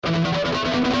Atomic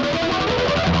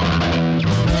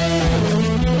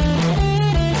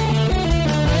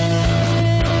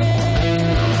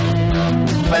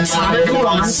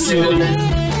Monsoon.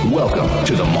 Welcome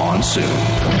to the Monsoon.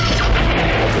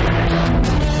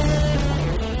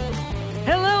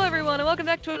 Hello, everyone, and welcome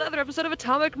back to another episode of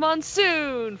Atomic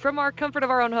Monsoon from our comfort of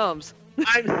our own homes.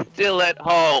 I'm still at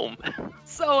home.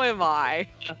 So am I.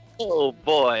 Oh,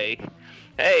 boy.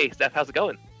 Hey, Steph, how's it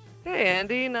going? Hey,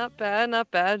 Andy. Not bad,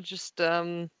 not bad. Just,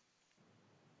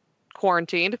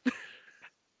 quarantined.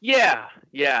 Yeah.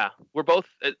 We're both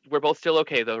still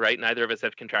okay, though, right? Neither of us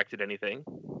have contracted anything.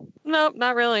 Nope,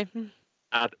 not really.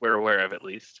 That we're aware of, at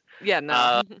least. Yeah,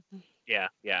 no. Yeah.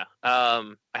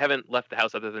 I haven't left the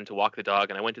house other than to walk the dog,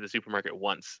 and I went to the supermarket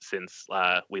once since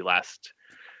we last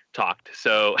talked.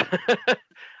 So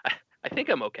I think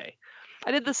I'm okay.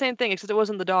 I did the same thing, except it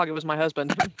wasn't the dog, it was my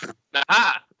husband.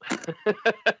 Aha!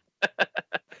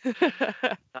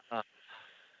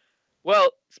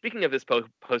 Well, speaking of this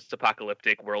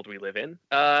post-apocalyptic world we live in,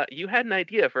 you had an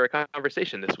idea for a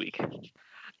conversation this week.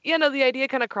 Yeah, no, the idea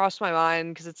kind of crossed my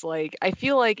mind because it's like, I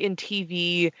feel like in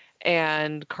TV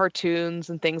and cartoons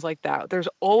and things like that, there's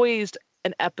always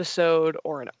an episode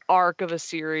or an arc of a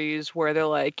series where they're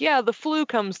like, yeah, the flu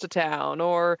comes to town,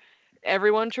 or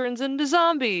everyone turns into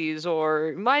zombies,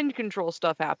 or mind control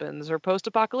stuff happens, or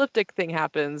post-apocalyptic thing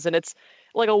happens, and it's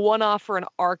like a one-off or an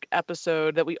arc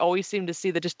episode that we always seem to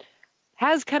see that just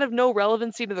has kind of no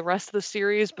relevancy to the rest of the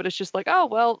series, but it's just like, oh,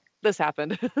 well, this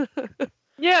happened.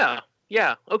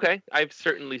 Yeah, okay. I've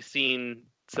certainly seen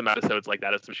some episodes like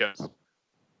that of some shows.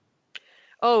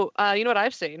 Oh, you know what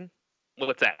I've seen?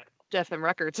 What's that? Def M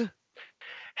Records.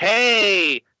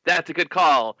 Hey, that's a good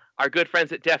call. Our good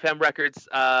friends at Def M Records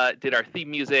did our theme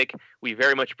music. We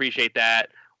very much appreciate that.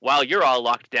 While you're all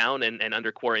locked down and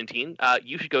under quarantine,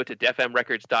 you should go to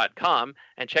defmrecords.com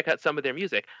and check out some of their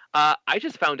music. I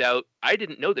just found out, I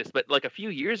didn't know this, but like a few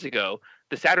years ago,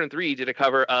 the Saturn III did a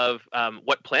cover of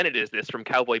What Planet Is This from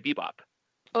Cowboy Bebop.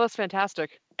 Oh, that's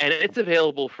fantastic. And it's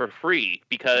available for free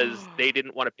because they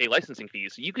didn't want to pay licensing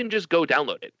fees. So you can just go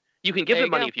download it. You can give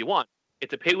them money if you want.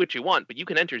 It's a pay what you want, but you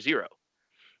can enter zero.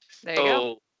 There you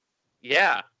go.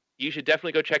 Yeah, you should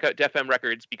definitely go check out Def M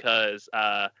Records because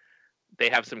they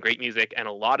have some great music, and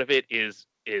a lot of it is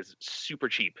super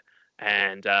cheap.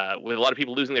 And with a lot of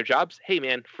people losing their jobs, hey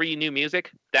man, free new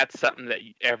music, that's something that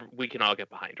we can all get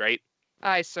behind, right?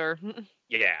 Aye, sir.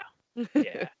 Yeah.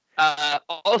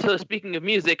 Also, speaking of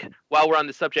music, while we're on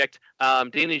the subject,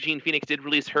 Dana Jean Phoenix did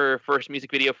release her first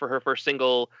music video for her first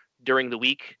single during the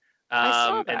week. I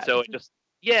saw that. And so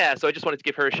I just wanted to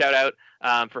give her a shout out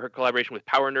for her collaboration with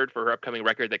Power Nerd for her upcoming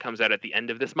record that comes out at the end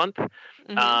of this month.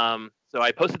 Mm-hmm. So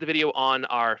I posted the video on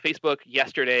our Facebook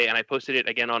yesterday, and I posted it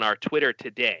again on our Twitter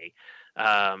today.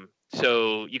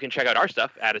 So you can check out our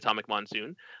stuff at Atomic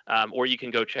Monsoon, or you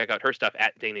can go check out her stuff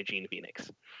at Dana Jean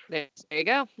Phoenix. There you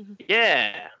go.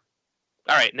 Yeah.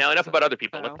 All right, now enough about other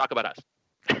people. Let's talk about us.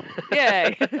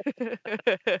 Yay.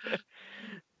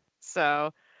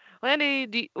 So,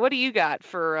 Landy, what do you got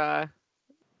for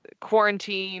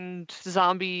quarantine,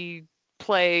 zombie,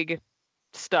 plague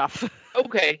stuff?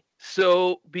 Okay,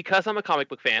 so because I'm a comic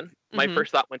book fan, my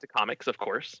first thought went to comics, of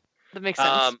course. That makes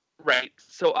sense. Right.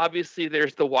 So obviously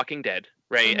there's The Walking Dead,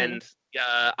 right? And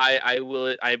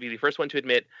I'd be the first one to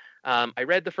admit, I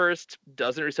read the first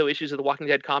dozen or so issues of The Walking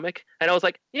Dead comic, and I was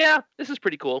like, yeah, this is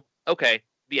pretty cool. Okay,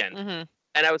 the end.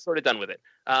 And I was sort of done with it.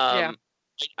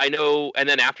 I know, and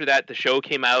then after that, the show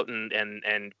came out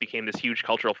and became this huge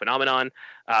cultural phenomenon,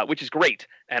 which is great.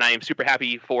 And I am super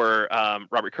happy for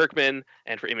Robert Kirkman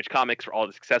and for Image Comics for all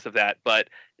the success of that. But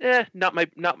not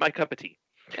my cup of tea.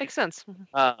 Makes sense.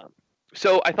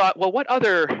 So I thought, well, what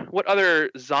other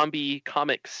zombie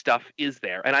comic stuff is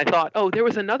there? And I thought, oh, there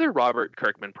was another Robert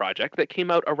Kirkman project that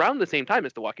came out around the same time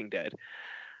as The Walking Dead,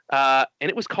 and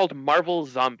it was called Marvel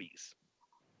Zombies.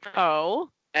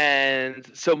 Oh. And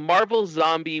so Marvel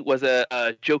Zombie was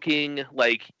a joking,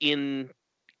 in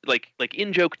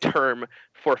joke term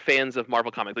for fans of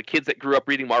Marvel comics. Like kids that grew up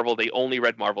reading Marvel, they only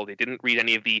read Marvel. They didn't read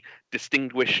any of the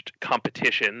distinguished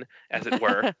competition, as it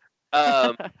were.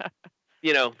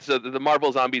 So the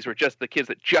Marvel Zombies were just the kids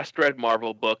that just read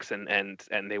Marvel books and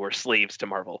they were slaves to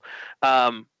Marvel.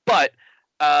 But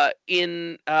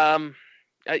in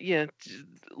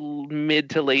mid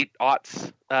to late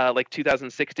aughts, like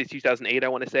 2006 to 2008, I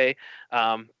want to say,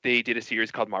 they did a series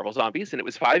called Marvel Zombies, and it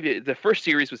was the first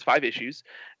series was 5 issues,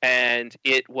 and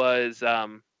it was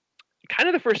kind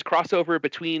of the first crossover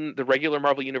between the regular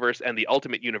Marvel universe and the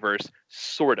Ultimate Universe,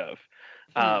 sort of.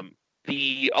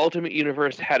 The Ultimate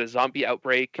Universe had a zombie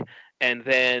outbreak, and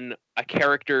then a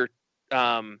character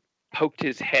poked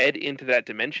his head into that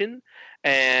dimension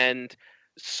and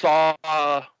saw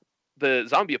the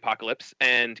zombie apocalypse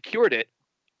and cured it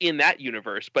in that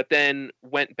universe, but then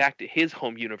went back to his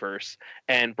home universe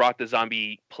and brought the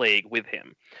zombie plague with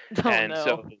him. Oh, And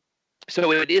no.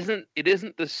 so it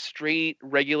isn't the straight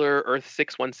regular Earth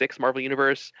 616 Marvel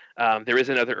universe. There is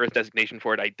another Earth designation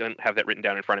for it. I don't have that written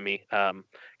down in front of me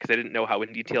because I didn't know how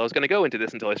in detail I was going to go into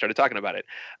this until I started talking about it.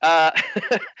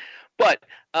 But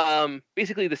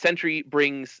basically, the Sentry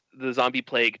brings the zombie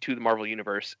plague to the Marvel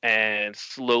universe, and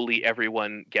slowly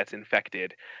everyone gets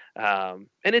infected. And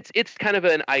it's kind of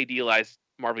an idealized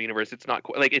Marvel universe. It's not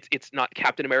like it's not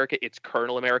Captain America. It's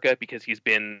Colonel America because he's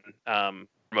been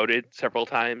promoted several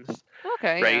times.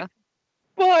 Okay, right? yeah.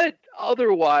 But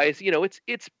otherwise,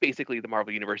 it's basically the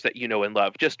Marvel universe that you know and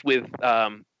love, just with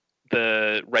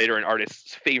the writer and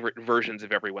artist's favorite versions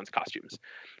of everyone's costumes,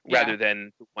 rather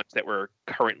than the ones that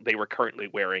they were currently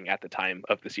wearing at the time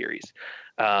of the series.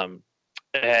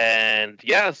 And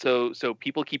yeah, so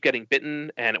people keep getting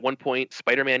bitten, and at one point,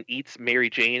 Spider-Man eats Mary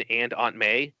Jane and Aunt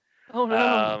May. Oh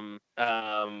no.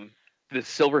 The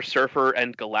Silver Surfer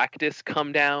and Galactus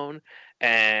come down,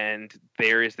 and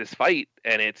there is this fight,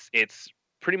 and it's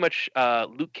pretty much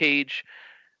Luke Cage,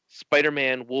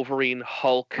 Spider-Man, Wolverine,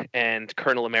 Hulk, and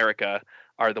Colonel America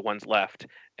are the ones left.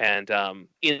 And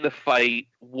in the fight,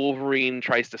 Wolverine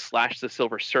tries to slash the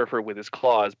Silver Surfer with his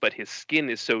claws, but his skin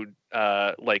is so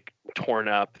torn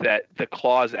up that the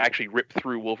claws actually rip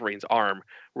through Wolverine's arm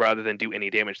rather than do any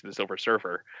damage to the Silver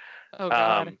Surfer. Oh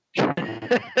god.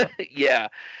 Yeah.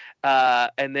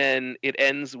 And then it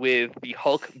ends with the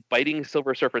Hulk biting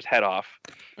Silver Surfer's head off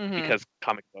because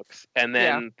comic books, and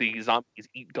then the zombies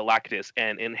eat Galactus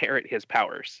and inherit his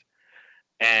powers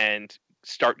and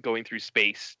start going through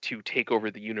space to take over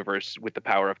the universe with the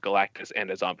power of Galactus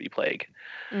and a zombie plague.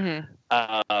 That's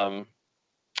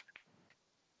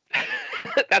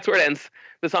where it ends.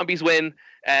 The zombies win,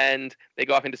 and they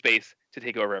go off into space to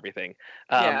take over everything.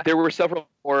 There were several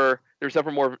more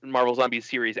Marvel Zombies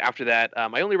series after that.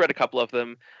 I only read a couple of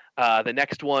them. The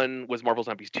next one was Marvel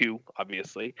Zombies 2,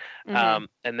 obviously,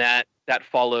 and that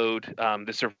followed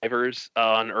the survivors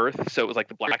on Earth. So it was like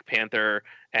the Black Panther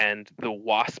and the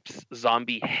Wasp's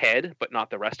zombie head, but not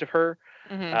the rest of her,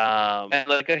 and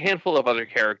like a handful of other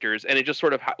characters. And it just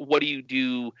sort of, what do you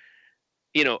do?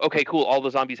 Okay, cool. All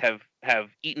the zombies have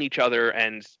eaten each other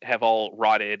and have all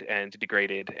rotted and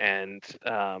degraded, and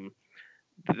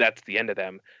that's the end of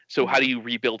them. So how do you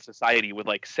rebuild society with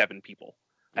like 7 people?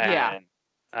 And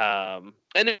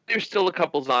there's still a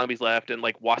couple zombies left, and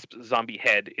like Wasp's zombie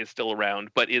head is still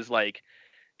around, but is like,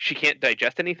 she can't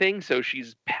digest anything, so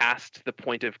she's past the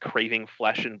point of craving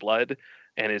flesh and blood,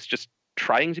 and is just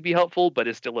trying to be helpful, but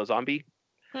is still a zombie.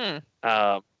 And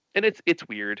it's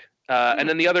weird. And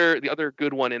then the other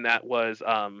good one in that was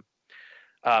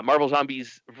Marvel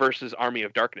Zombies versus Army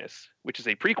of Darkness, which is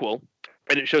a prequel,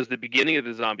 and it shows the beginning of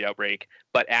the zombie outbreak,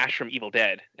 but Ash from Evil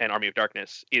Dead and Army of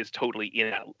Darkness is totally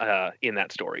in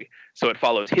that story. So it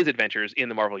follows his adventures in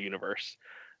the Marvel universe,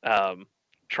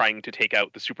 trying to take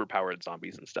out the superpowered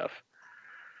zombies and stuff.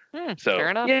 So fair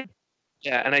enough.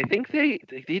 Yeah, and I think they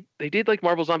did like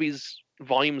Marvel Zombies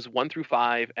volumes 1 through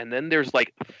 5, and then there's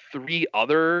like 3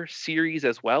 other series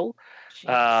as well. They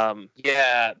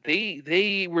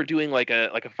were doing like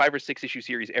a 5 or 6 issue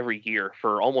series every year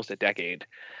for almost a decade.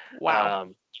 Wow.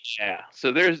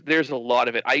 So there's a lot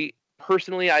of it. I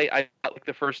personally I got like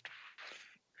the first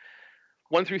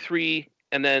 1 through 3,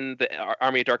 and then the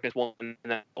Army of Darkness one, and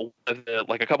then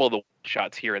like a couple of the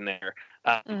shots here and there.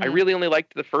 I really only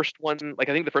liked the first one. Like,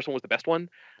 I think the first one was the best one.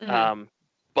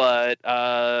 But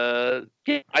the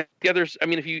others, I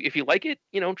mean, if you like it,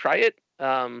 try it.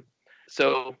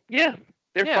 So yeah,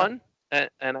 they're fun. And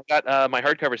I got my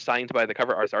hardcover signed by the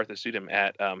cover artist Arthur Sudum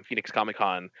at Phoenix Comic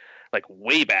Con, like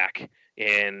way back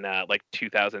in like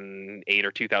 2008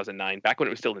 or 2009, back when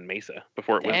it was still in Mesa,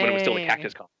 when it was still a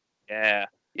Cactus Con. Yeah.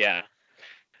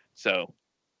 So.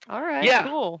 All right. Yeah.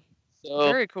 Cool. So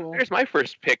very cool. There's my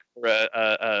first pick for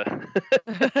a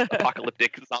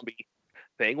apocalyptic zombie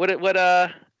thing. What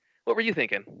were you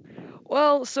thinking?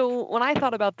 Well, so when I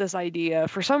thought about this idea,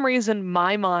 for some reason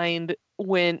my mind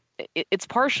went, it's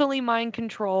partially mind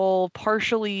control,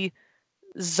 partially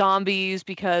zombies,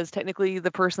 because technically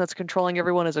the person that's controlling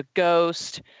everyone is a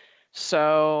ghost.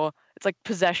 So it's like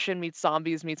possession meets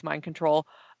zombies meets mind control.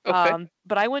 Okay.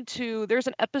 But there's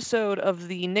an episode of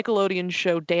the Nickelodeon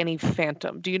show Danny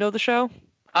Phantom. Do you know the show?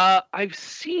 I've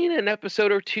seen an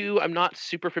episode or two. I'm not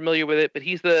super familiar with it, but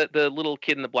he's the little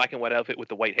kid in the black and white outfit with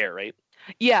the white hair, right?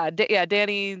 Yeah,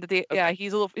 Danny. Okay. Yeah,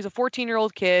 he's a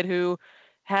 14-year-old kid who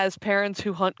has parents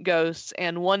who hunt ghosts,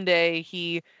 and one day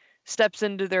he steps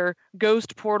into their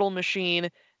ghost portal machine,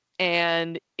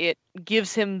 and it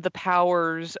gives him the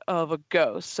powers of a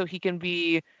ghost. So he can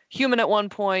be human at one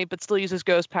point, but still uses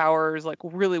ghost powers like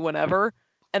really whenever.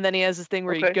 And then he has this thing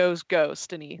where he goes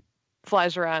ghost and he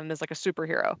flies around and is like a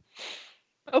superhero.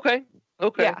 Okay.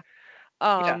 Yeah.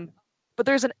 But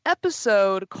there's an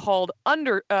episode called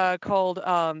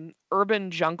Urban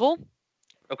Jungle.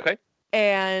 Okay.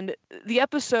 And the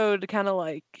episode kind of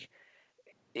like,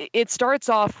 it starts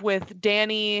off with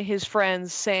Danny, his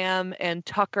friends Sam and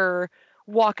Tucker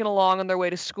walking along on their way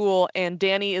to school, and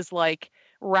Danny is like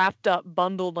wrapped up,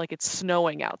 bundled like it's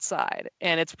snowing outside,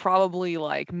 and it's probably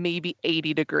like maybe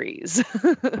 80 degrees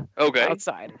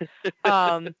outside.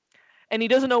 And he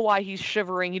doesn't know why he's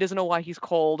shivering. He doesn't know why he's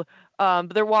cold.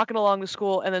 But they're walking along to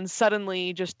school, and then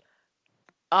suddenly, just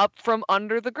up from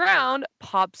under the ground,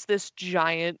 pops this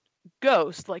giant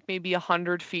ghost, like maybe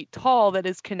 100 feet tall, that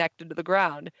is connected to the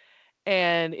ground.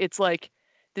 And it's like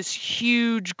this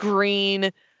huge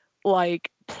green, like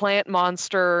plant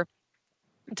monster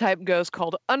type ghost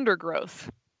called Undergrowth.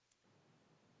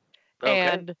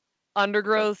 And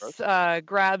Undergrowth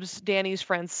grabs Danny's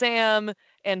friend Sam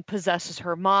and possesses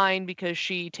her mind because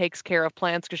she takes care of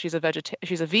plants because she's a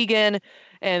vegan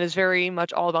and is very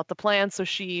much all about the plants. So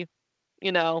she,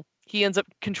 he ends up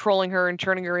controlling her and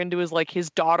turning her into his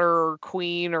daughter or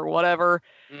queen or whatever.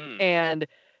 And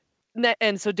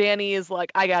so Danny is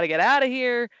like, I gotta get out of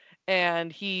here,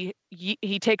 and he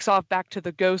takes off back to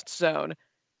the ghost zone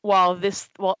while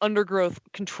Undergrowth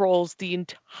controls the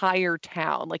entire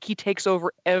town. Like, he takes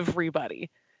over everybody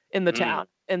in the town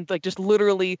and like just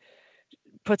literally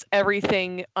puts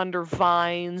everything under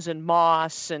vines and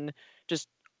moss and just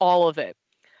all of it.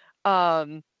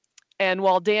 And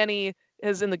while Danny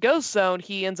is in the ghost zone,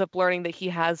 he ends up learning that he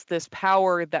has this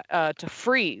power that to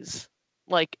freeze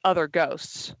like other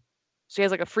ghosts. So he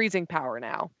has like a freezing power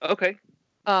now. Okay.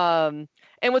 And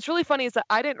what's really funny is that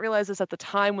I didn't realize this at the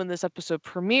time when this episode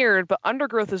premiered, but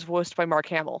Undergrowth is voiced by Mark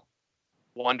Hamill.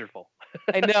 Wonderful.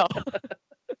 I know.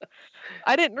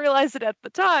 I didn't realize it at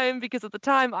the time because at the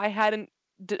time I hadn't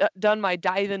done my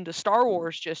dive into Star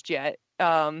Wars just yet.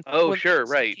 Oh, sure,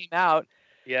 right. Came out.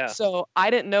 Yeah. So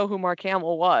I didn't know who Mark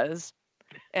Hamill was.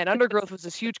 And Undergrowth was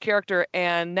this huge character.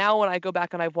 And now when I go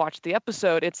back and I've watched the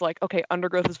episode, it's like, okay,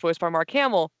 Undergrowth is voiced by Mark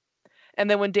Hamill. And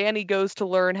then when Danny goes to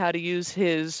learn how to use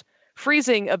his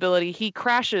freezing ability, he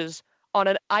crashes on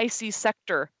an icy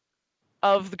sector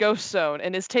of the ghost zone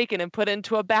and is taken and put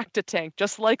into a Bacta tank,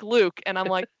 just like Luke. And I'm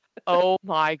like, oh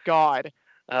my God.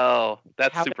 Oh,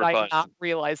 that's how super did fun. I not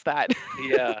realize that?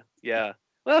 Yeah.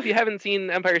 Well, if you haven't seen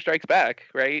Empire Strikes Back,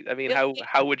 right? I mean,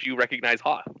 how would you recognize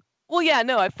Hoth? Well, yeah,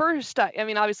 no, at first,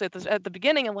 obviously at the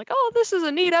beginning, I'm like, oh, this is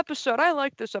a neat episode. I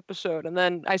like this episode. And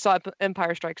then I saw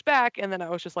Empire Strikes Back, and then I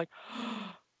was just like,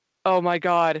 oh my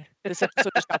God, this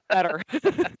episode just got better.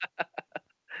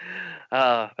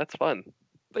 That's fun.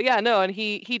 But yeah, no, and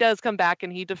he does come back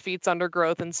and he defeats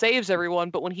Undergrowth and saves everyone.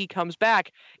 But when he comes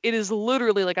back, it is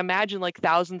literally like, imagine like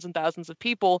thousands and thousands of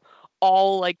people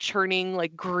all like churning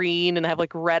like green and have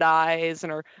like red eyes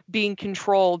and are being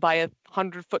controlled by a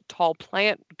 100-foot tall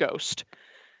plant ghost.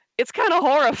 It's kind of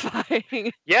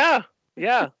horrifying. Yeah,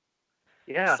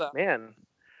 so. Man.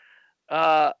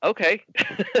 Okay.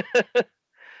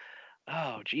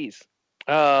 Oh, geez.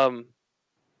 I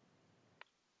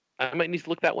might need to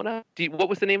look that one up. What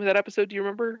was the name of that episode? Do you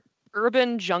remember?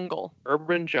 Urban Jungle.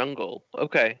 Urban Jungle.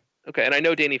 Okay. And I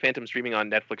know Danny Phantom's streaming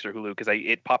on Netflix or Hulu because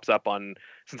it pops up on,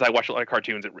 since I watch a lot of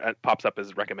cartoons, it pops up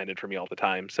as recommended for me all the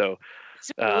time. So,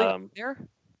 is it really there?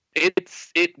 It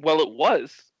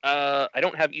was. I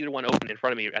don't have either one open in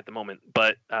front of me at the moment,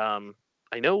 but I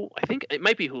think it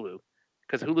might be Hulu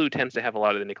because Hulu tends to have a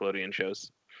lot of the Nickelodeon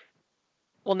shows.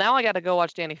 Well, now I got to go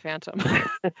watch Danny Phantom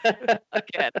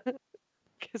again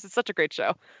because it's such a great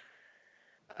show.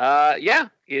 Yeah,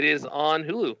 it is on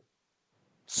Hulu.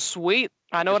 Sweet.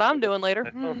 I know what I'm doing later.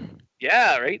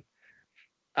 Yeah, right.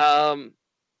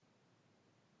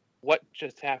 What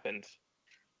just happened?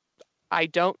 I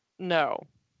don't know.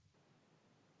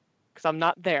 Because I'm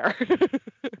not there.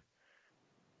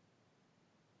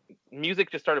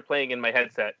 Music just started playing in my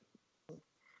headset.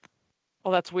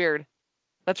 Oh, that's weird.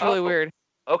 That's really weird.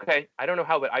 Okay. I don't know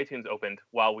how, but iTunes opened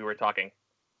while we were talking.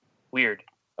 Weird.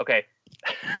 Okay.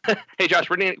 Hey, Josh,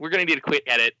 we're gonna need a quick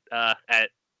edit at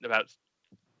about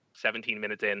 17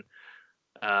 minutes in.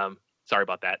 Sorry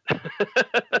about that.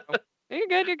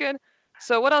 You're good.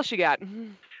 So what else you got?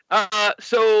 I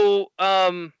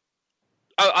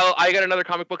got another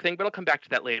comic book thing, but I'll come back to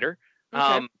that later.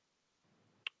 Okay.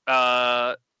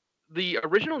 The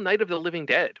original Night of the Living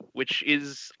Dead, which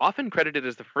is often credited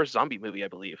as the first zombie movie, I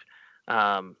believe.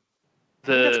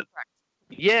 the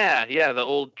the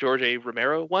old George A.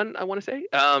 Romero one, I want to say.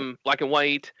 Black and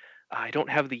white. I don't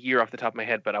have the year off the top of my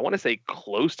head, but I want to say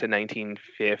close to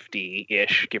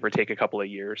 1950-ish, give or take a couple of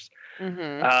years.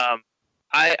 Mm-hmm.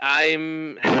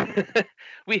 I'm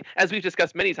as we've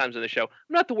discussed many times on the show, I'm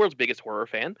not the world's biggest horror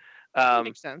fan.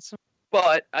 Makes sense.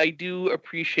 But I do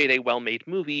appreciate a well-made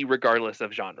movie, regardless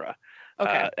of genre.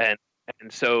 Okay. And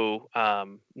so,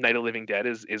 Night of the Living Dead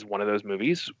is one of those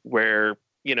movies where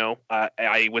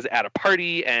I was at a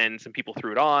party and some people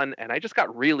threw it on, and I just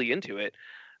got really into it.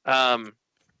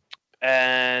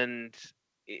 And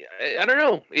I don't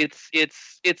know. It's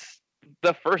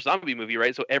the first zombie movie,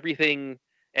 right? So everything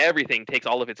takes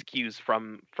all of its cues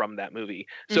from that movie.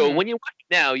 So when you watch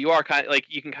it now, you are kind of like,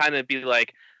 you can kind of be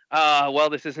like, well,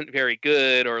 this isn't very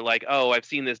good, or like, oh, I've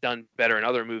seen this done better in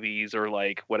other movies, or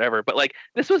like whatever. But like,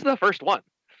 this was the first one,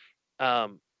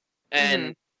 and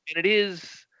it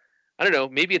is, I don't know,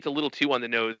 maybe it's a little too on the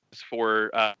nose for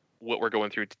what we're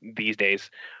going through these days,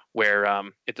 where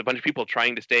it's a bunch of people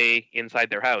trying to stay inside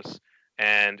their house,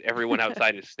 and everyone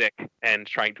outside is sick and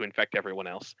trying to infect everyone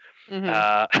else.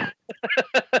 Oh,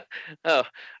 I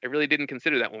really didn't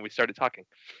consider that when we started talking.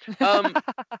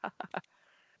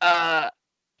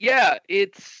 Yeah,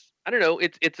 I don't know,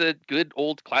 it's a good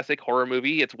old classic horror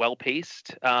movie. It's well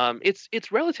paced.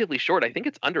 It's relatively short. I think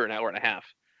it's under an hour and a half.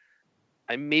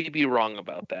 I may be wrong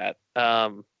about that.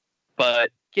 But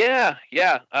yeah.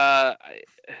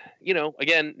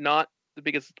 Again, not the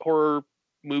biggest horror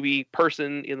movie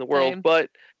person in the world, Same.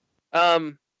 but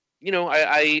I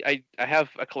have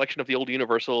a collection of the old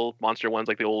Universal monster ones,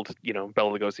 like the old,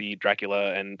 Bela Lugosi,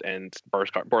 Dracula, and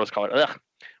Boris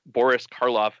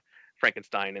Karloff,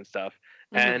 Frankenstein and stuff.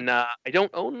 And I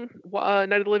don't own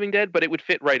Night of the Living Dead, but it would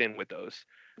fit right in with those.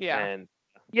 Yeah. And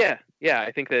yeah,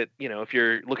 I think that, if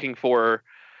you're looking for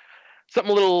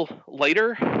something a little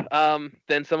lighter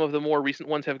than some of the more recent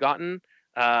ones have gotten,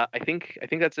 I think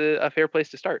that's a fair place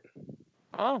to start.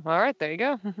 Oh, all right, there you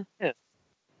go. Yeah.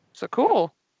 So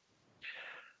cool.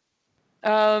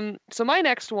 So my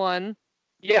next one,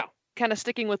 kind of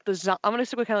sticking with I'm gonna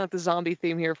stick with kind of like the zombie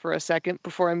theme here for a second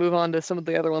before I move on to some of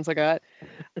the other ones I got.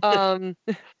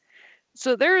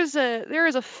 So there is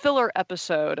a filler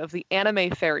episode of the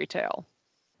anime Fairy Tale.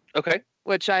 Okay.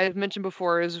 Which I've mentioned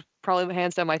before is probably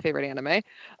hands down my favorite anime.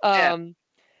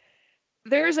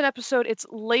 There's an episode, it's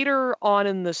later on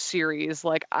in the series,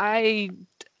 like I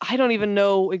don't even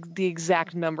know the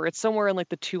exact number. It's somewhere in like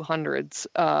the 200s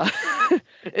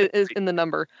is in the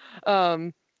number.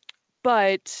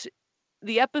 But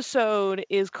the episode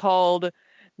is called,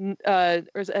 I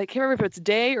can't remember if it's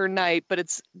Day or Night, but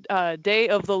it's Day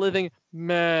of the Living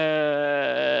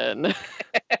Man.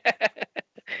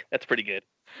 That's pretty good.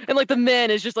 And like the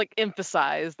men is just like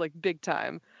emphasized like big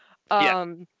time.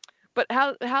 But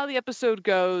how the episode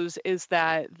goes is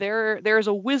that there's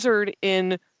a wizard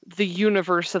in the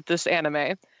universe of this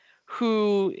anime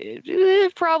who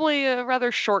is probably a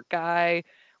rather short guy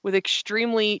with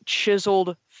extremely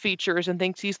chiseled features and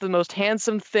thinks he's the most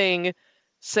handsome thing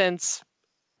since,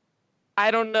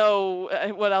 I don't know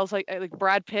what else, like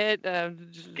Brad Pitt,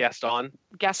 Gaston,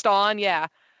 yeah.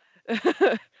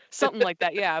 Something like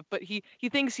that, yeah. But he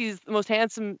thinks he's the most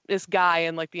handsomest guy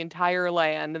in like the entire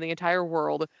land and the entire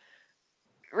world.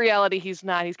 Reality, he's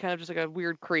not. He's kind of just like a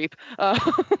weird creep.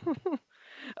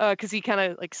 Because he kind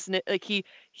of like he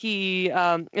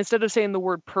instead of saying the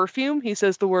word perfume, he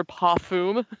says the word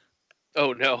parfum.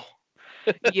 Oh no.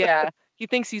 Yeah, he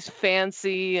thinks he's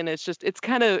fancy, and he's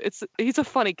a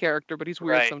funny character, but he's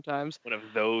weird sometimes. One of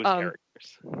those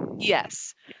characters.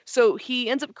 Yes. So he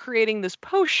ends up creating this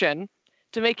potion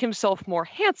to make himself more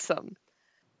handsome.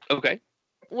 Okay.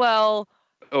 Well.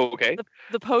 Okay.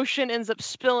 The potion ends up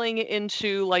spilling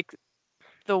into like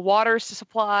the water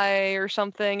supply or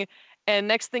something, and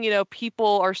next thing you know,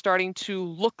 people are starting to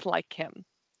look like him.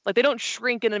 Like they don't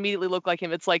shrink and immediately look like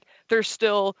him. It's like they're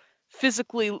still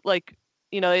physically like,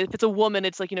 if it's a woman,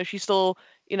 it's like, she's still,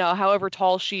 however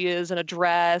tall she is in a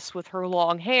dress with her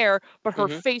long hair, but her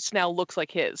face now looks like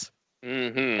his.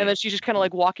 And then she's just kind of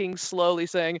like walking slowly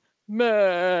saying,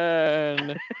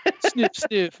 "Man, sniff,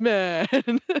 sniff, man."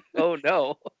 Oh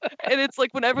no. And it's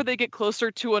like whenever they get closer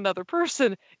to another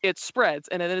person, it spreads,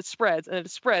 and then it spreads, and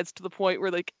it spreads to the point where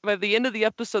like by the end of the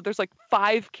episode, there's like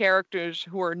 5 characters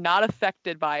who are not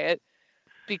affected by it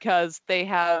because they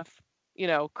have,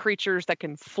 creatures that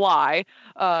can fly.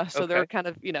 So they're kind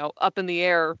of, up in the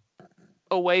air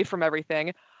away from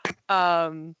everything.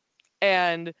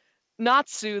 And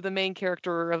Natsu, the main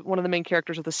character, one of the main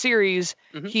characters of the series,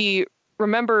 he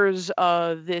remembers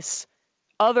this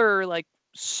other like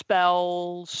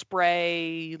spell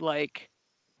spray like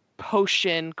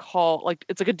potion called like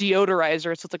it's like a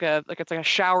deodorizer. So it's like a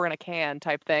shower in a can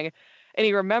type thing. And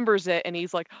he remembers it, and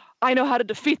he's like, I know how to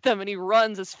defeat them. And he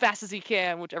runs as fast as he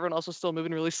can, which everyone else was still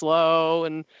moving really slow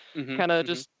and kind of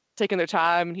just taking their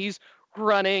time. And he's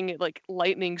running at like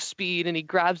lightning speed, and he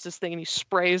grabs this thing and he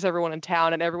sprays everyone in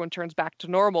town, and everyone turns back to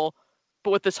normal,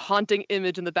 but with this haunting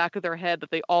image in the back of their head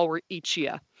that they all were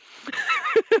Ichiya.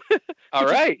 All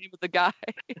right. With the guy.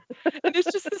 And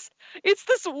it's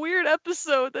this weird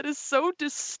episode that is so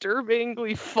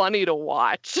disturbingly funny to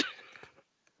watch.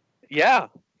 Yeah.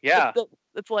 Yeah.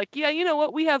 It's like, yeah, you know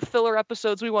what? We have filler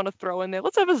episodes we want to throw in there.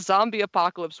 Let's have a zombie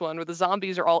apocalypse one where the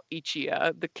zombies are all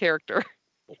Ichiya, the character.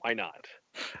 Why not?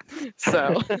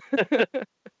 So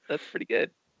that's pretty good.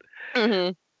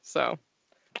 So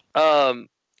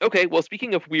okay, well,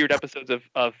 speaking of weird episodes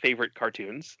of favorite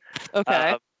cartoons,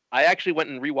 okay, I actually went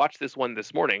and rewatched this one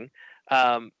this morning.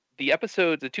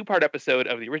 The two-part episode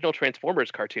of the original Transformers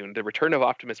cartoon, The Return of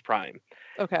Optimus Prime,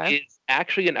 is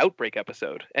actually an Outbreak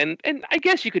episode, and I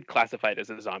guess you could classify it as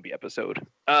a zombie episode.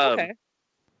 Okay.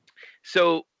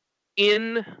 So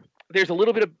there's a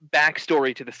little bit of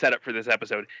backstory to the setup for this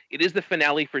episode. It is the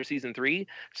finale for season 3,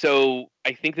 so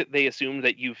I think that they assumed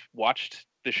that you've watched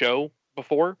the show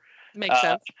before. Makes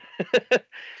sense.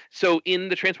 So in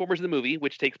the Transformers the movie,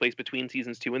 which takes place between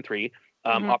seasons 2 and 3,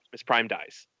 Optimus Prime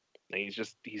dies.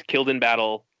 He's killed in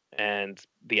battle, and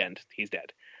the end. He's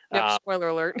dead. Yep, spoiler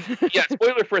alert. Yeah,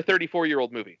 spoiler for a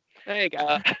 34-year-old movie. There you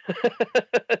go.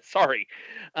 Sorry.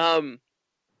 And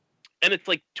it's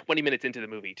like 20 minutes into the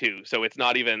movie too, so it's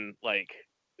not even like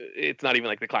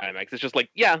the climax. It's just like,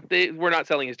 yeah, we're not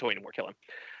selling his toy anymore. Kill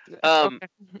him.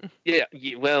 Yeah.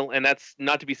 Well, and that's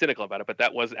not to be cynical about it, but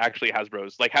that was actually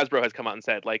Hasbro's. Like, Hasbro has come out and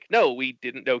said, like, no, we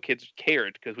didn't know kids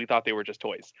cared because we thought they were just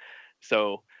toys.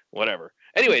 So whatever.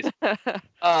 Anyways,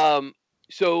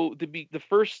 so the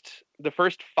first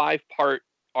 5-part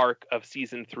arc of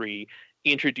season 3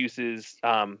 introduces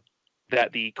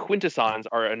that the Quintessons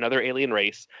are another alien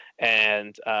race,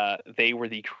 and they were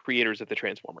the creators of the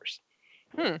Transformers.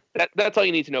 That's all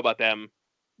you need to know about them,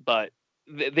 but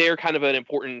they're kind of an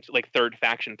important like third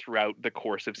faction throughout the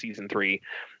course of season 3.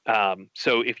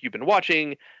 So if you've been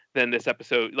watching, then this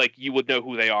episode, like, you would know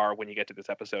who they are when you get to this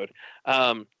episode.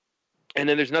 And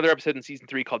then there's another episode in season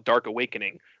 3 called Dark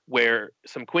Awakening, where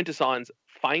some Quintessons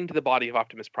find the body of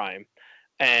Optimus Prime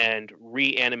and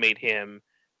reanimate him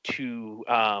to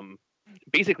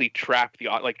basically trick the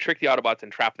Autobots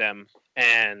and trap them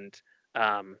and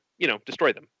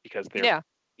destroy them because they're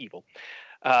evil.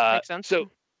 Makes sense.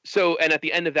 So and at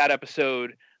the end of that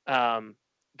episode, the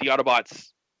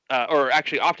Autobots, or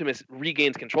actually Optimus,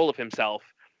 regains control of himself,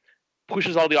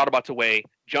 pushes all the Autobots away,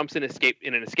 jumps in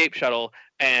an escape shuttle,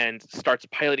 and starts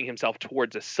piloting himself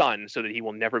towards a sun so that he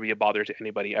will never be a bother to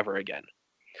anybody ever again.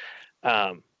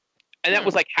 And that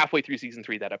was like halfway through season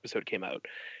 3 that episode came out.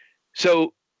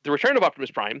 So The Return of Optimus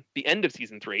Prime, the end of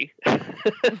season 3,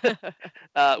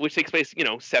 which takes place,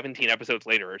 17 episodes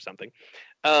later or something,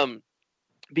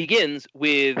 begins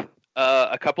with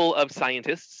a couple of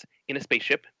scientists in a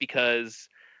spaceship because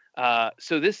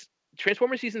this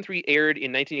Transformers season 3 aired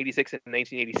in 1986 and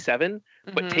 1987,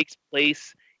 but takes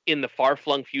place in the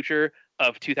far-flung future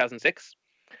of 2006.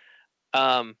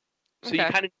 So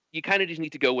you kind of just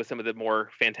need to go with some of the more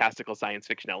fantastical science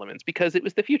fiction elements because it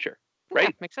was the future, right?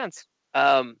 Yeah, makes sense.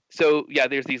 So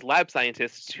there's these lab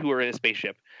scientists who are in a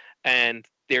spaceship, and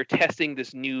they're testing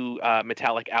this new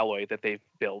metallic alloy that they've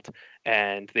built,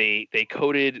 and they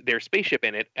coated their spaceship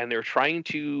in it, and they're trying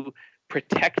to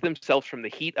protect themselves from the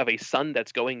heat of a sun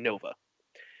that's going nova,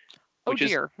 which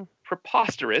is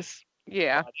preposterous.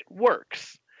 Yeah, but it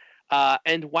works.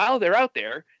 And while they're out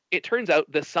there, it turns out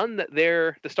the star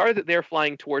that they're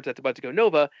flying towards that's about to go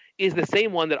nova is the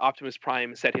same one that Optimus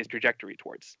Prime set his trajectory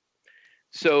towards.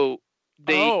 So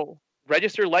they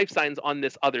register life signs on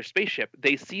this other spaceship.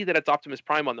 They see that it's Optimus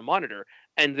Prime on the monitor,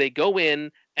 and they go in,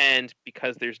 and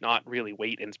because there's not really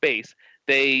weight in space,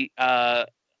 they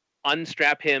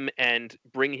unstrap him and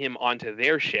bring him onto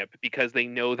their ship because they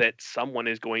know that someone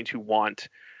is going to want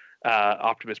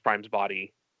Optimus Prime's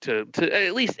body to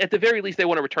at the very least they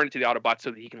want to return it to the Autobots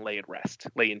so that he can lay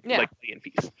in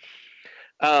peace.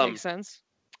 Makes sense.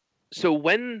 So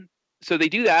they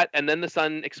do that, and then the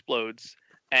sun explodes,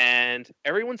 and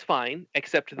everyone's fine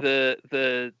except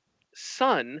the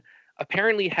sun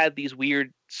apparently had these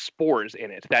weird spores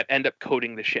in it that end up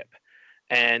coating the ship.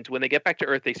 And when they get back to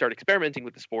Earth, they start experimenting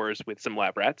with the spores with some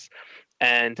lab rats,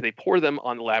 and they pour them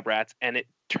on the lab rats, and it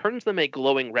turns them a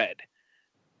glowing red,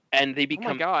 and they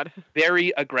become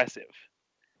very aggressive.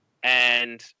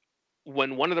 And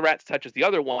when one of the rats touches the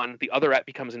other rat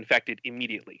becomes infected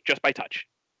immediately, just by touch.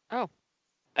 Oh.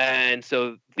 And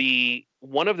so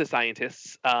one of the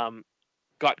scientists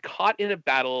got caught in a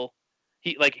battle.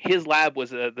 His lab was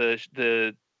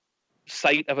the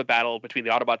site of a battle between the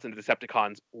Autobots and the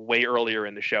Decepticons way earlier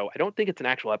in the show. I don't think it's an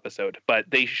actual episode, but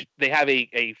they have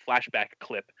a flashback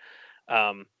clip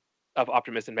of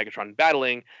Optimus and Megatron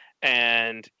battling,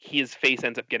 and his face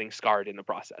ends up getting scarred in the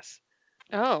process.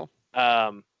 Oh.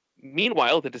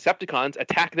 Meanwhile, the Decepticons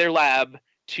attack their lab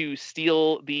to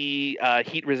steal the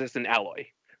heat-resistant alloy,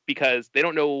 because they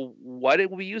don't know what it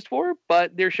will be used for,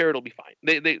 but they're sure it'll be fine.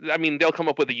 They'll come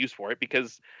up with a use for it,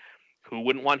 because who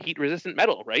wouldn't want heat-resistant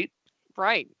metal, right?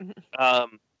 Right.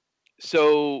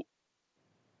 So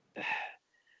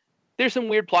there's some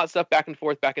weird plot stuff back and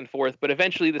forth, but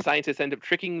eventually the scientists end up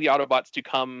tricking the Autobots to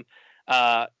come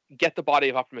get the body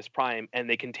of Optimus Prime, and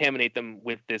they contaminate them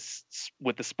with the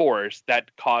spores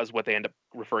that cause what they end up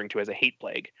referring to as a hate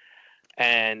plague.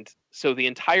 And so the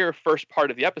entire first part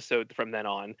of the episode from then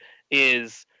on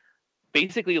is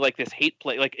basically like this hate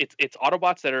plague. Like it's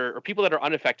Autobots or people that are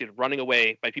unaffected running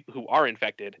away by people who are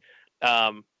infected.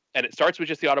 And it starts with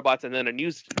just the Autobots, and then a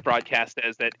news broadcast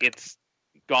says that it's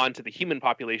gone to the human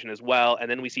population as well.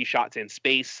 And then we see shots in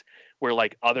space where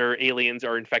like other aliens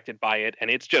are infected by it,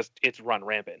 and it's run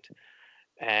rampant.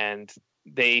 And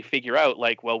they figure out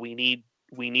like, well, we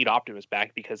need Optimus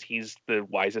back because he's the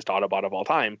wisest Autobot of all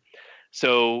time.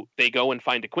 So they go and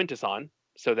find a Quintesson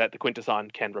so that the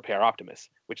Quintesson can repair Optimus,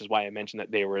 which is why I mentioned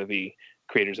that they were the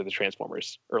creators of the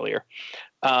Transformers earlier.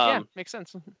 Yeah, makes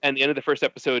sense. And the end of the first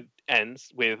episode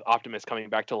ends with Optimus coming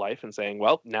back to life and saying,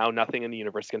 well, now nothing in the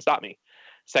universe can stop me.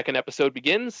 Second episode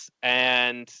begins,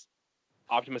 and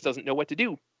Optimus doesn't know what to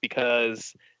do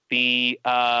because the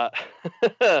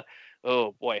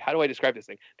oh boy, how do I describe this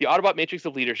thing? The Autobot matrix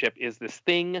of leadership is this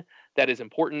thing that is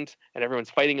important, and everyone's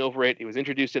fighting over it. It was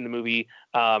introduced in the movie.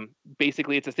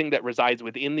 Basically, it's a thing that resides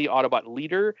within the Autobot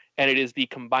leader, and it is the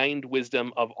combined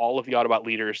wisdom of all of the Autobot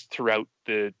leaders throughout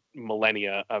the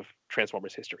millennia of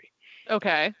Transformers history.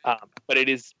 Okay. But it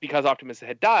is because Optimus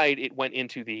had died, it went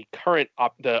into the current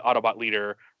the Autobot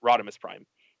leader, Rodimus Prime.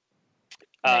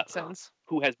 Makes sense.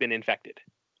 Who has been infected.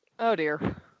 Oh dear.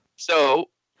 So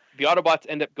the Autobots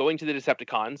end up going to the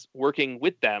Decepticons, working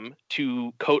with them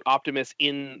to coat Optimus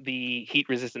in the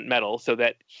heat-resistant metal so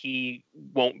that he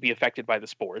won't be affected by the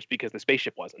spores because the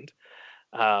spaceship wasn't.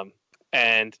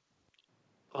 And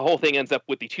the whole thing ends up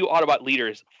with the two Autobot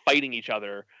leaders fighting each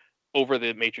other over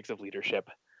the matrix of leadership.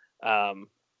 And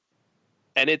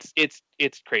it's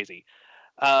crazy.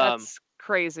 That's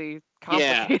crazy.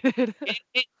 Complicated.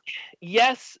 Yeah.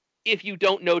 Yes, if you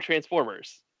don't know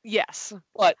Transformers. Yes.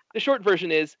 But the short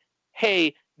version is,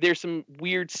 hey, there's some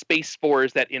weird space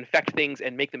spores that infect things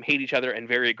and make them hate each other and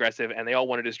very aggressive, and they all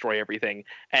want to destroy everything.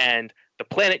 And the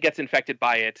planet gets infected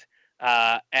by it,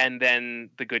 and then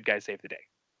the good guys save the day.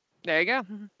 There you go.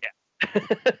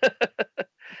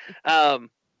 Yeah.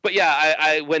 But yeah,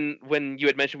 I when you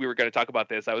had mentioned we were going to talk about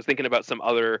this, I was thinking about some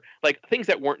other like things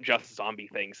that weren't just zombie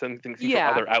things, some things from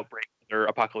other outbreaks or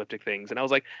apocalyptic things, and I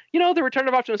was like, the Return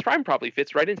of Optimus Prime probably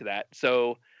fits right into that.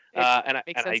 So,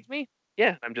 makes sense to me.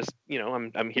 Yeah, I'm just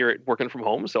I'm here working from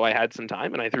home, so I had some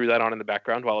time, and I threw that on in the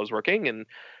background while I was working, and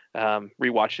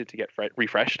rewatched it to get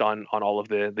refreshed on all of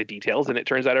the details, and it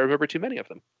turns out I remember too many of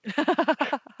them.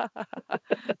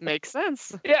 Makes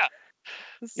sense. Yeah.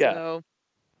 So,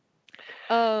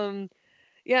 so I'm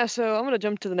going to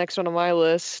jump to the next one on my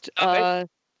list. Okay.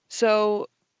 So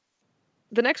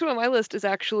the next one on my list is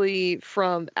actually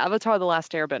from Avatar: The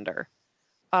Last Airbender,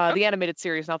 the animated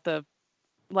series, not the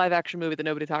live action movie that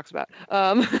nobody talks about.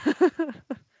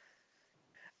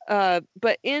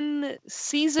 But in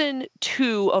season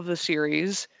 2 of the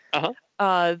series,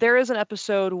 there is an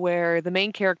episode where the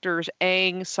main characters,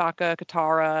 Aang, Sokka,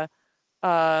 Katara,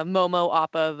 Momo,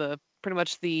 Appa, pretty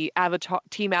much the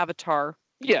Team Avatar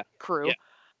crew,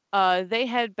 they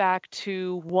head back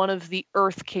to one of the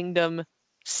Earth Kingdom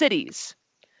cities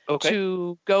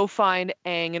to go find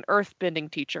Aang, an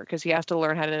earthbending teacher, because he has to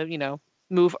learn how to,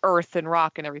 move earth and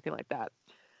rock and everything like that.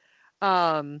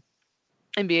 And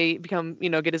become,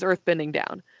 get his earthbending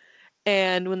down.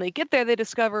 And when they get there, they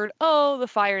discovered, the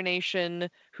Fire Nation,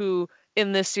 who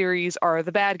in this series are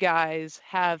the bad guys,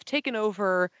 have taken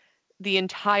over the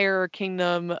entire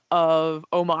kingdom of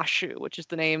Omashu, which is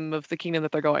the name of the kingdom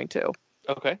that they're going to.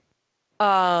 Okay.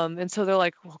 And so they're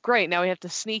like, well, great, now we have to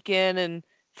sneak in and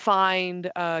find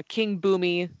King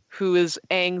Boomy, who is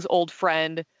Aang's old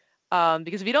friend.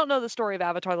 Because if you don't know the story of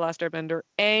Avatar: The Last Airbender,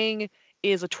 Aang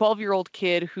is a 12-year-old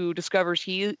kid who discovers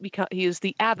he is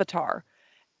the Avatar.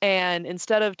 And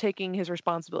instead of taking his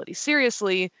responsibility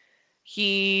seriously,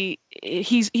 he's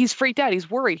freaked out. He's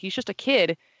worried. He's just a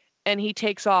kid. and he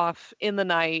takes off in the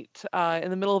night, in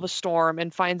the middle of a storm,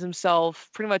 and finds himself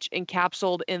pretty much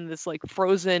encapsulated in this like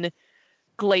frozen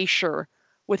glacier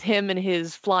with him and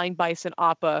his flying bison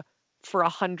Appa for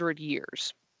 100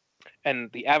 years.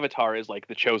 And the Avatar is like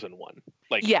the chosen one.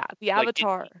 Like, yeah, the like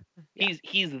Avatar.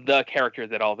 He's the character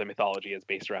that all the mythology is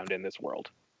based around in this world.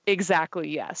 Exactly.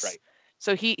 Yes. Right.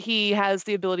 So he has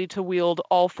the ability to wield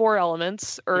all four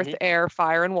elements: earth, air,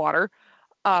 fire, and water.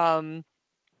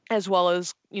 As well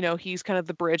as, he's kind of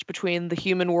the bridge between the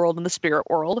human world and the spirit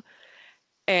world.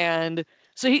 And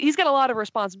so he's got a lot of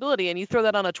responsibility, and you throw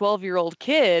that on a 12-year-old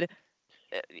kid.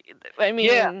 I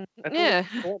mean,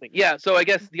 yeah. So I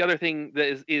guess the other thing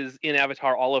that is in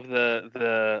Avatar, all of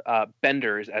the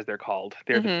benders, as they're called,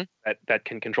 they're that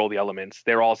can control the elements.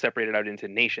 They're all separated out into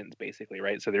nations, basically,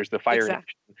 right? So there's the fire nation,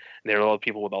 and there are all the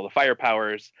people with all the fire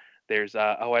powers. There's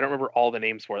I don't remember all the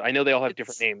names for it. I know they all have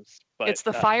different names, but it's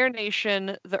the Fire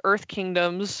Nation, the Earth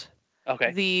Kingdoms,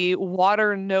 okay, the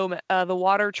water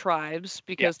tribes,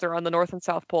 because they're on the North and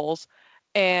South poles,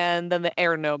 and then the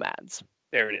air nomads.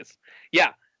 There it is.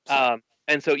 Yeah.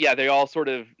 And so they all sort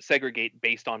of segregate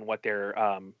based on what their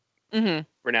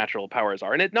supernatural powers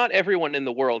are, and not everyone in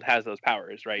the world has those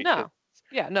powers, right? No.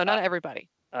 Not everybody.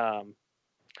 Oh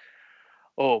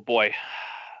boy.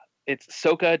 It's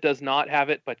Sokka does not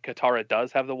have it, but Katara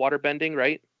does have the water bending,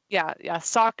 right? Yeah.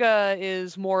 Sokka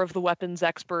is more of the weapons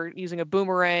expert, using a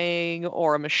boomerang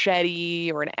or a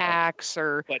machete or an axe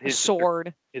or a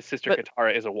sword. His sister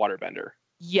Katara is a waterbender.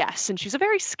 Yes, and she's a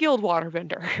very skilled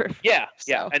waterbender. Yeah.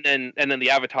 And then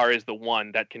the Avatar is the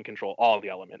one that can control all the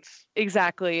elements.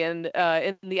 Exactly, and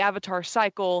in the Avatar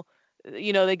cycle,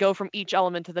 they go from each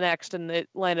element to the next, and it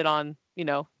landed on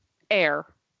air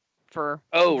for.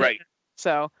 Oh, right.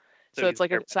 So it's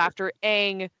like so after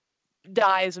Aang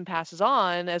dies and passes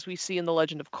on, as we see in The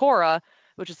Legend of Korra,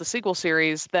 which is the sequel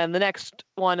series, then the next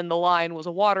one in the line was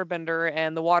a waterbender,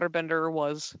 and the waterbender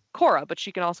was Korra, but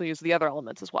she can also use the other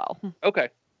elements as well. Okay.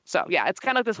 So it's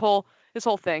kind of this whole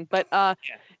thing. But but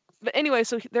anyway,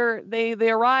 so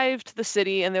they arrive to the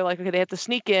city, and they're like, okay, they have to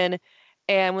sneak in,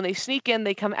 and when they sneak in,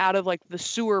 they come out of like the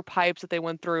sewer pipes that they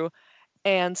went through,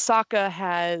 and Sokka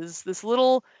has this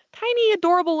little tiny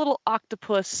adorable little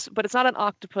octopus, but it's not an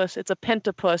octopus, it's a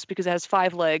pentapus, because it has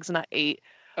 5 legs, not 8.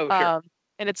 Oh, sure.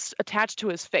 And it's attached to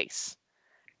his face.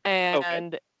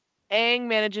 And Aang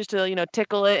manages to,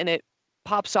 tickle it, and it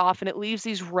pops off, and it leaves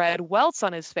these red welts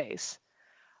on his face.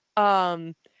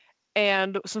 And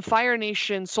some Fire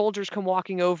Nation soldiers come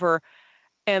walking over,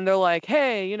 and they're like,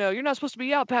 hey, you're not supposed to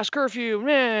be out past curfew.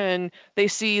 And they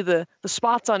see the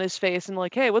spots on his face, and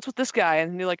like, hey, what's with this guy?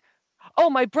 And you're like,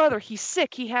 oh, my brother, he's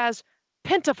sick. He has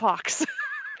pentapox.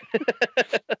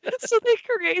 So they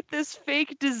create this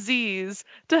fake disease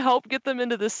to help get them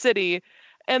into the city.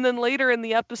 And then later in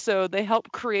the episode, they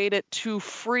help create it to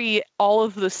free all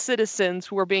of the citizens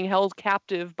who are being held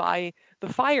captive by the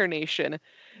Fire Nation.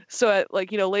 So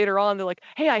later on, they're like,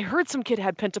 hey, I heard some kid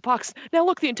had pentapox. Now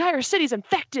look, the entire city's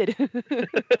infected.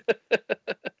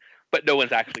 But no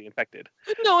one's actually infected.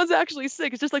 No one's actually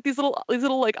sick. It's just like these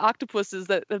little like octopuses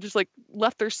that have just like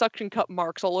left their suction cup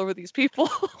marks all over these people.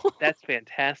 That's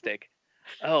fantastic.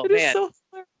 Oh, it man. Is so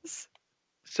hilarious.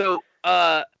 So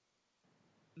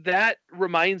that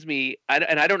reminds me,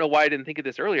 and I don't know why I didn't think of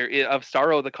this earlier, of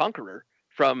Starro the Conqueror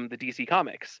from the DC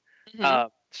Comics.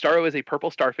 Starro is a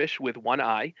purple starfish with one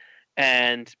eye,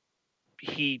 and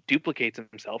he duplicates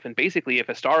himself, and basically if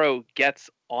a Starro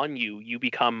gets on you, you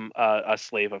become a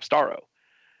slave of Starro.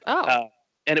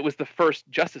 And it was the first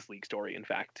Justice League story, in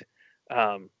fact.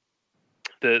 The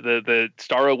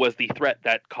Starro was the threat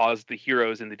that caused the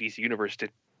heroes in the DC universe to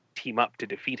team up to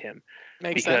defeat him.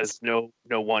 Makes because sense. no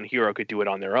one hero could do it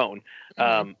on their own.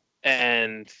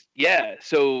 And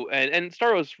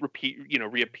Starro's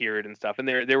reappeared and stuff, and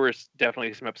there were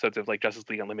definitely some episodes of like Justice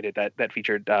League Unlimited that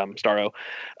featured Starro.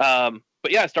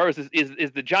 But yeah, Starro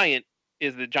is the giant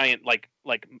like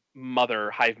mother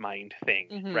hive mind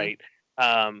thing, right?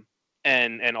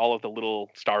 And all of the little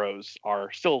Starros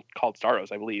are still called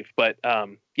Starros, I believe. But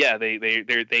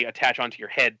they attach onto your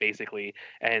head basically,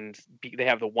 and they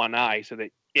have the one eye so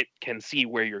that it can see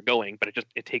where you're going, but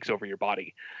it takes over your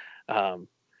body.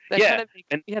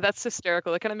 That's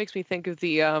hysterical. That kind of makes me think of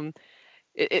the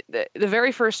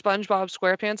very first SpongeBob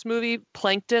SquarePants movie,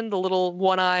 Plankton, the little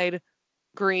one-eyed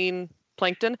green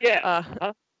plankton.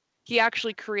 He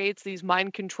actually creates these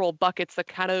mind control buckets that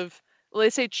kind of, well, they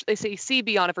say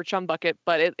CB on it for chum bucket,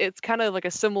 but it's kind of like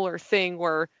a similar thing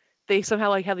where they somehow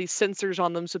like have these sensors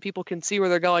on them so people can see where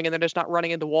they're going and they're just not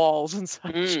running into walls and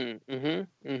such.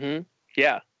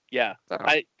 Yeah. So.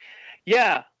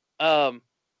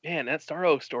 Man, that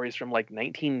Starro story is from like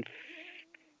 1950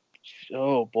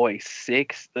 oh boy,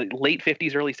 late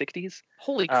 50s, early 60s.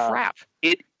 Holy crap.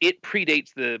 It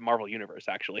predates the Marvel Universe,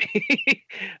 actually.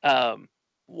 um,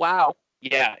 Wow.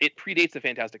 yeah, it predates the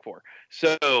Fantastic Four.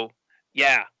 So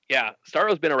yeah,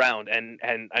 Starro's been around, and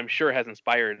I'm sure has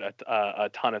inspired a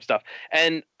ton of stuff.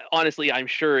 And honestly, I'm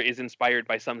sure is inspired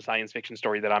by some science fiction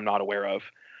story that I'm not aware of.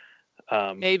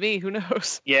 Maybe, who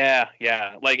knows? Yeah.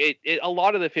 Like a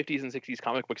lot of the 50s and 60s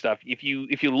comic book stuff, if you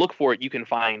look for it, you can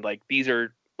find like these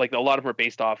are like a lot of them are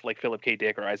based off like Philip K.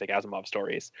 Dick or Isaac Asimov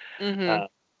stories. Mm-hmm.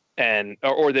 And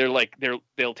or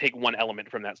they'll take one element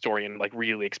from that story and like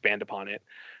really expand upon it.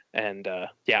 And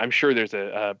I'm sure there's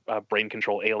a brain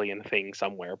control alien thing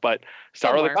somewhere. But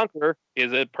Starro the Conqueror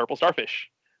is a purple starfish,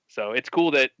 so it's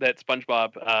cool that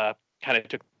SpongeBob kind of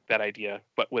took that idea,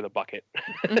 but with a bucket.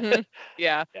 Mm-hmm.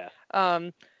 Yeah.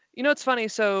 It's funny.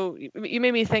 So you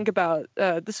made me think about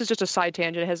this is just a side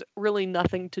tangent. It has really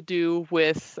nothing to do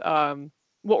with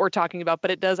what we're talking about, but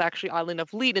it does actually, oddly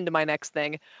enough, lead into my next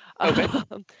thing. Okay.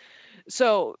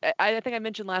 So I think I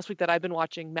mentioned last week that I've been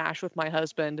watching MASH with my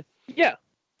husband. Yeah.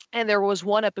 And there was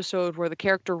one episode where the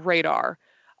character Radar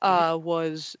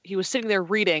was sitting there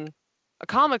reading a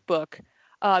comic book,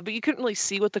 but you couldn't really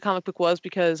see what the comic book was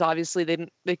because obviously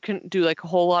they couldn't do like a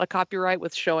whole lot of copyright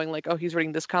with showing like, oh, he's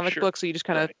reading this comic book, so you just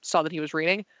kind of saw that he was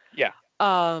reading. Yeah.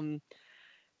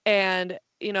 And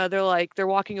they're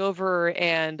walking over,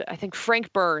 and I think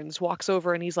Frank Burns walks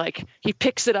over, and he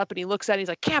picks it up and he looks at it, and he's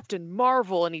like, Captain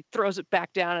Marvel, and he throws it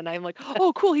back down, and I'm like,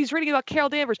 oh, cool, he's reading about Carol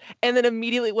Danvers, and then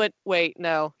immediately went, wait,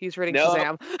 no, he's reading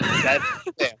Shazam. That's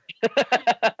Shazam.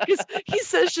 Because he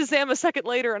says Shazam a second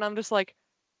later, and I'm just like,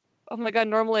 oh my god,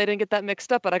 normally I didn't get that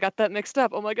mixed up, but I got that mixed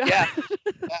up. Oh my god.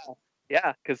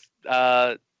 Yeah, because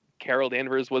Carol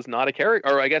Danvers was not a character,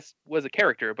 or I guess was a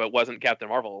character, but wasn't Captain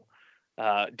Marvel.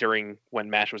 During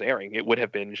when MASH was airing, it would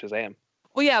have been Shazam.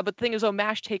 Well, yeah, but the thing is,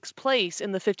 MASH takes place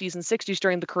in the 50s and 60s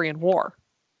during the Korean War.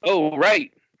 Oh,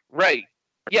 right.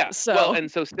 Yeah. So, well, and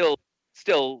so still,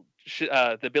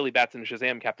 the Billy Batson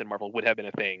Shazam Captain Marvel would have been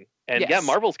a thing, and yes.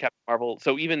 Marvel's Captain Marvel.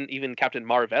 So even Captain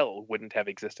Marvel wouldn't have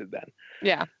existed then.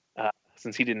 Yeah.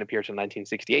 Since he didn't appear till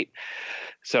 1968.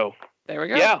 So there we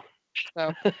go. Yeah.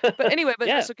 So, but anyway,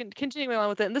 Yeah. So continuing on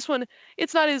with it, and this one,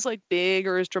 it's not as like big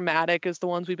or as dramatic as the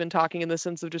ones we've been talking in the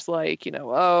sense of just like,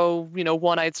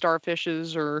 one-eyed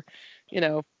starfishes or,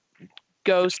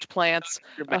 ghost plants.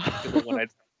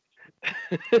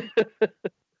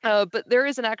 But there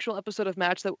is an actual episode of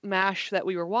MASH that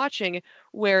we were watching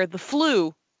where the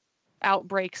flu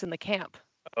outbreaks in the camp.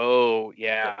 Oh,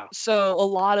 yeah. So a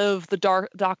lot of the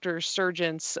doctors,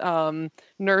 surgeons,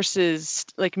 nurses,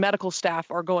 like medical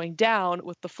staff are going down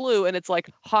with the flu, and it's like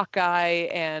Hawkeye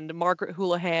and Margaret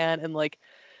Houlihan and like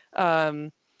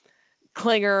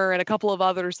Klinger and a couple of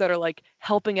others that are like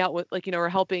helping out with or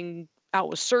helping out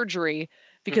with surgery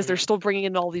because they're still bringing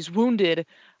in all these wounded,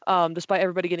 despite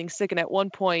everybody getting sick. And at one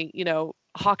point,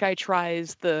 Hawkeye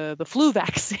tries the flu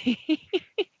vaccine.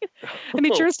 And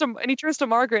he turns to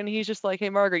Margaret, and he's just like, "Hey,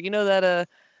 Margaret, that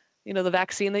the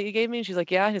vaccine that you gave me?" And she's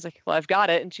like, "Yeah." And he's like, "Well, I've got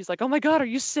it." And she's like, "Oh my God, are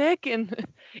you sick?" And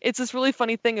it's this really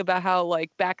funny thing about how like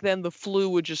back then the flu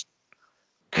would just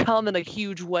come in a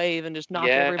huge wave and just knock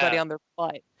everybody on their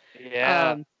butt.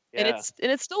 Yeah. And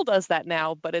it still does that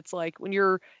now, but it's like when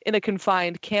you're in a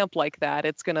confined camp like that,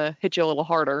 it's gonna hit you a little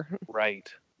harder. Right.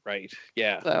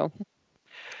 Yeah. So.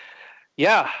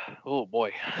 Yeah. Oh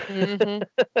boy. Mm-hmm.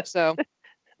 So.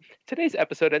 Today's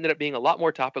episode ended up being a lot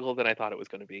more topical than I thought it was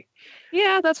going to be.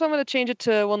 Yeah, that's why I'm going to change it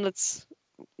to one that's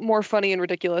more funny and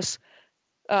ridiculous.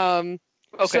 Okay.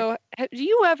 So, have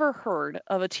you ever heard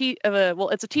of it's a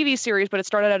TV series, but it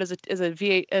started out as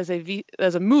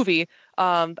a movie.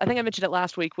 I think I mentioned it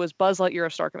last week. Was Buzz Lightyear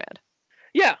of Star Command?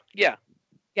 Yeah.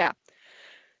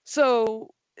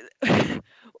 So,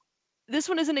 this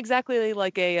one isn't exactly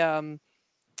like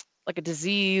a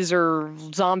disease or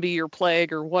zombie or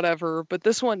plague or whatever, but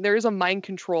this one, there is a mind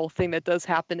control thing that does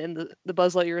happen in the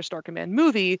Buzz Lightyear Star Command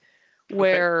movie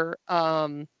where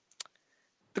the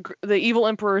evil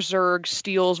Emperor Zurg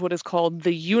steals what is called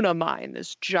the Unimind,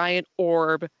 this giant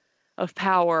orb of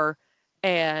power,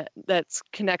 and that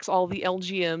connects all the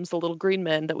LGMs, the little green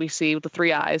men that we see with the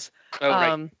three eyes.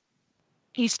 Right.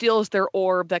 He steals their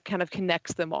orb that kind of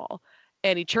connects them all.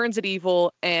 And he turns it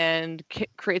evil and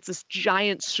creates this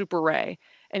giant super ray.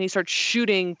 And he starts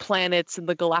shooting planets in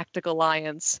the Galactic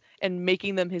Alliance and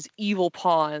making them his evil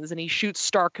pawns. And he shoots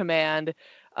Star Command,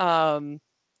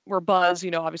 where Buzz,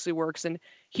 obviously works. And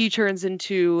he turns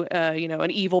into, an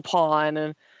evil pawn.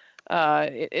 And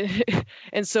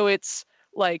and so it's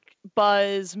like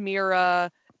Buzz,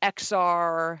 Mira,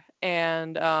 XR,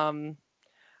 and oh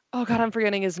God, I'm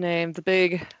forgetting his name. The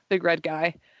big red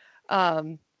guy.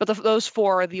 But those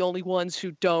four are the only ones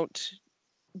who don't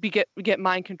get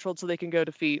mind controlled, so they can go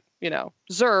defeat,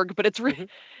 Zurg. But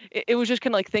it was just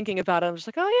kind of like thinking about it. I was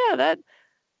like, oh yeah,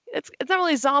 it's not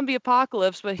really a zombie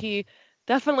apocalypse, but he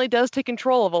definitely does take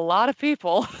control of a lot of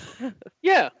people.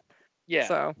 Yeah.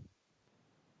 So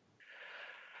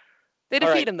they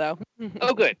defeat him though.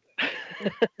 Oh, good.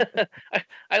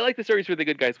 I like the stories where the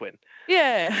good guys win.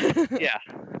 Yeah. Yeah.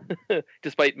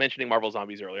 Despite mentioning Marvel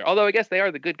zombies earlier, although I guess they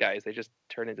are the good guys, they just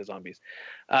turn into zombies.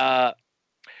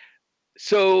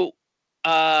 So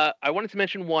I wanted to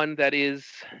mention one that is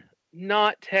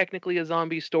not technically a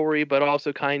zombie story, but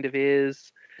also kind of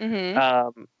is.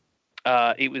 Mm-hmm.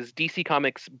 It was DC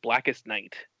Comics' Blackest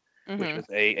Night, which was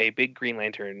a big Green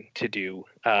Lantern to do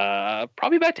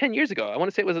probably about 10 years ago. I want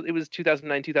to say it was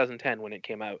 2009, 2010 when it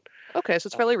came out. Okay, so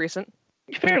it's fairly recent.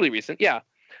 Fairly recent, yeah.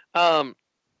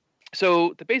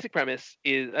 So the basic premise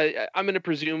is, I'm going to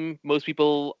presume most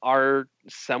people are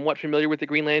somewhat familiar with the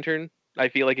Green Lantern. I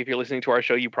feel like if you're listening to our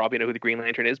show, you probably know who the Green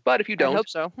Lantern is. But if you don't, I hope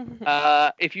so.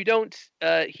 If you don't,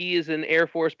 he is an Air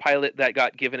Force pilot that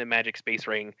got given a magic space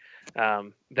ring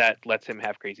that lets him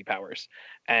have crazy powers.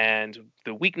 And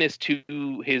the weakness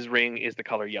to his ring is the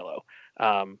color yellow.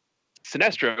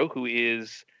 Sinestro, who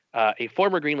is a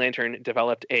former Green Lantern,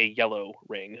 developed a yellow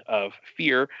ring of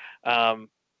fear.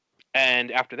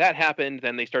 And after that happened,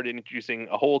 then they started introducing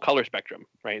a whole color spectrum,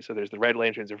 right? So there's the red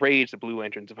lanterns of rage, the blue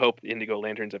lanterns of hope, the indigo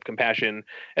lanterns of compassion,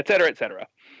 et cetera, et cetera.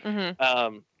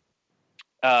 Mm-hmm.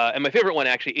 And my favorite one,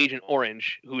 actually, Agent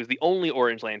Orange, who is the only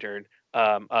Orange Lantern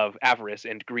of avarice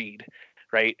and greed,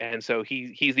 right? And so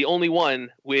he's the only one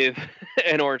with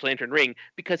an Orange Lantern ring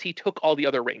because he took all the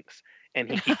other rings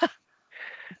and he keeps.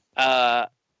 Larfleeze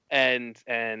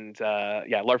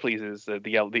is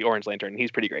the Orange Lantern.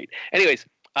 He's pretty great. Anyways.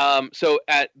 So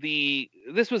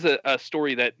this was a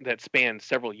story that spanned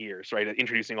several years, right?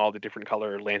 Introducing all the different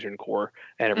color lantern core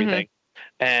and everything.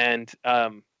 Mm-hmm.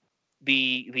 And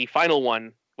the final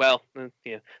one,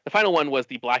 the final one was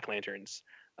the Black Lanterns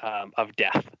of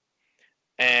Death.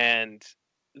 And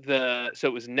so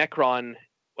it was Necron,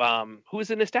 who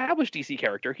is an established DC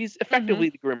character. He's effectively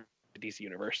the Grim of the DC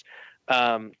universe.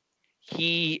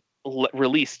 He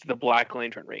released the Black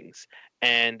Lantern rings,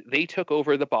 and they took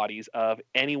over the bodies of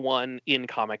anyone in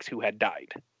comics who had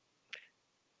died.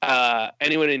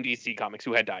 Anyone in DC Comics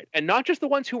who had died, and not just the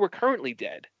ones who were currently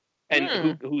dead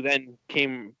and who then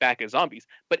came back as zombies,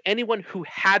 but anyone who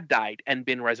had died and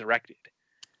been resurrected.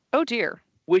 Oh dear.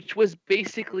 Which was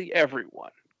basically everyone,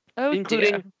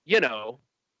 including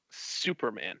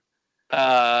Superman,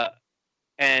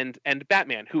 and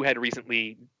Batman, who had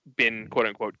recently been quote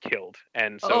unquote killed,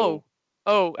 and so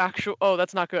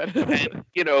that's not good. And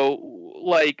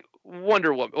like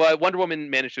Wonder Woman. Well, Wonder Woman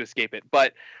managed to escape it,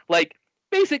 but like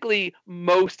basically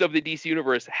most of the DC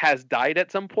universe has died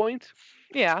at some point.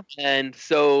 Yeah. And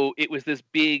so it was this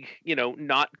big,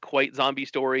 not quite zombie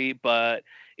story, but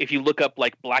if you look up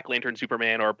like Black Lantern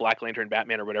Superman or Black Lantern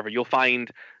Batman or whatever, you'll find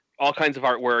all kinds of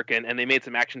artwork, and they made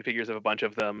some action figures of a bunch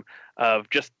of them, of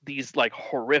just these like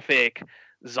horrific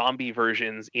zombie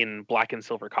versions in black and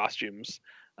silver costumes,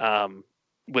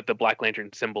 with the Black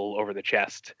Lantern symbol over the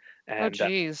chest. And, oh,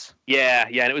 geez.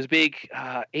 And it was a big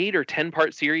 8 or 10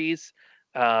 part series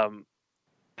that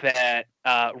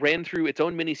ran through its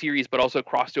own miniseries, but also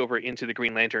crossed over into the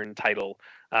Green Lantern title.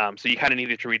 So you kind of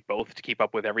needed to read both to keep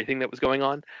up with everything that was going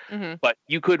on. Mm-hmm. But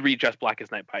you could read just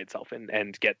Blackest Night by itself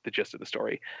and get the gist of the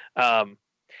story.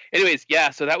 Anyways,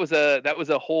 so that was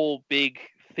a whole big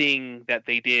thing that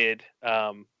they did.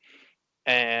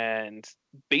 And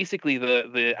basically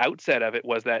the outset of it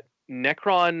was that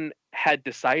Necron had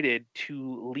decided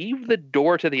to leave the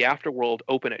door to the afterworld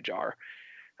open ajar,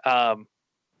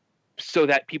 so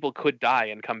that people could die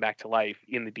and come back to life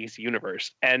in the DC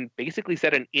universe, and basically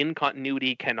set an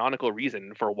in-continuity canonical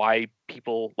reason for why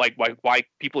people why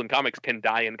people in comics can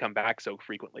die and come back so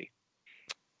frequently.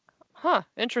 Huh,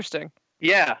 interesting.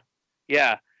 Yeah.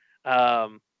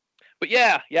 But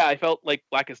I felt like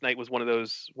Blackest Night was one of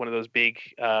those big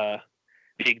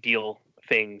deal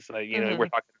things. We're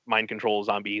talking mind control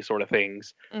zombie sort of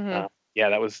things. Mm-hmm.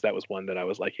 That was one that I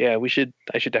was like, I should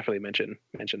definitely mention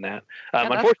that.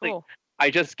 Unfortunately, cool. I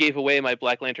just gave away my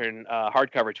Black Lantern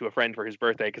hardcover to a friend for his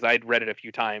birthday because I'd read it a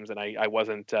few times and I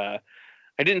wasn't.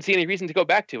 I didn't see any reason to go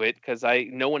back to it because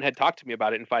no one had talked to me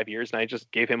about it in 5 years, and I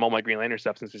just gave him all my Green Lantern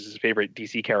stuff since it's his favorite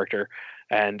DC character,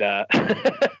 and now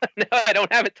I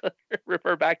don't have it to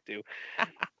refer back to.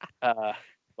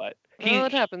 But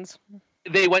it happens.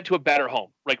 They went to a better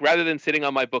home. Like rather than sitting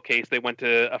on my bookcase, they went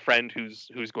to a friend who's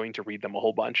going to read them a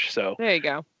whole bunch. So there you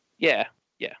go. Yeah.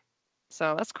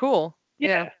 So that's cool.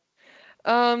 Yeah.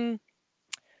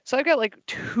 So So I've got like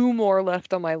 2 more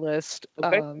left on my list.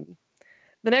 Okay.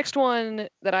 The next one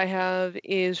that I have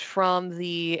is from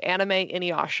the anime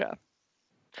Inuyasha. Have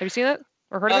you seen it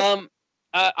or heard of it?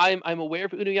 I'm aware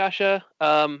of Inuyasha.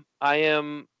 I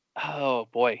am. Oh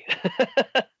boy.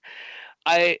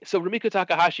 So Rumiko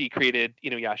Takahashi created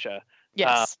Inuyasha.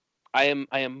 Yes. I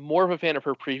am more of a fan of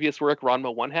her previous work,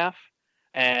 Ranma One Half,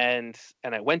 and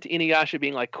I went to Inuyasha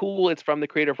being like, cool, it's from the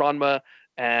creator of Ranma,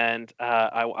 and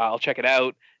I'll check it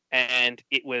out, and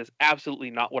it was absolutely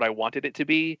not what I wanted it to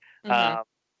be,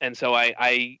 and so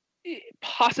I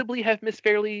possibly have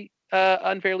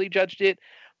unfairly judged it,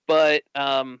 but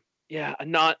yeah,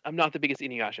 I'm not the biggest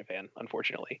Inuyasha fan,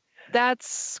 unfortunately.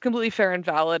 That's completely fair and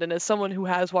valid. And as someone who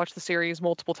has watched the series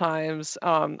multiple times,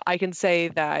 I can say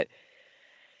that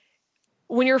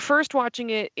when you're first watching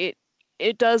it,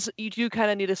 you do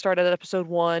kind of need to start at episode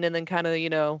 1 and then kind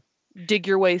of, dig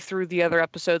your way through the other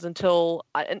episodes until,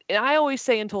 and I always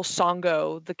say until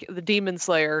Songo, the Demon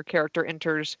Slayer character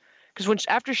enters, because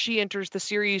after she enters, the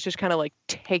series just kind of like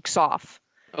takes off.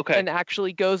 Okay. And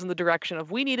actually goes in the direction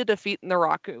of, we need to defeat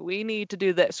Naraku. We need to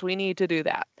do this. We need to do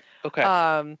that.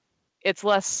 Okay. It's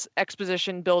less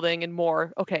exposition building and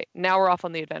more, okay, now we're off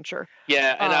on the adventure.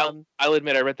 Yeah, and I'll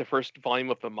admit I read the first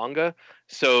volume of the manga,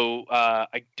 so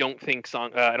I don't think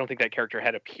that character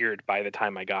had appeared by the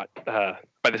time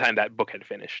that book had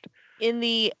finished. In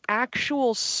the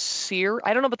actual series,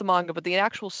 I don't know about the manga, but the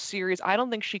actual series, I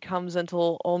don't think she comes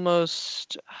until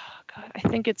almost, I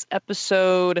think it's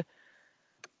episode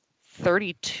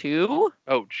 32.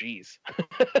 Oh geez.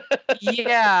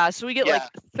 Yeah, so we get like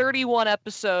 31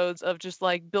 episodes of just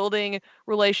like building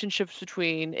relationships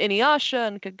between Inuyasha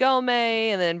and Kagome,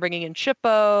 and then bringing in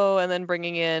Shippo, and then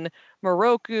bringing in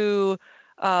Moroku.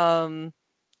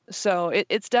 So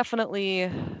it's definitely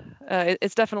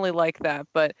like that.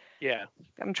 But yeah,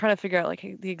 I'm trying to figure out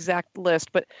like the exact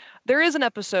list. But there is an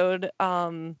episode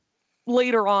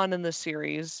later on in the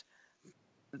series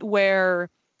where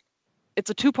it's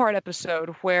a 2-part episode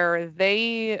where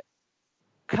they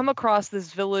come across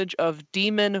this village of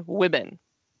demon women.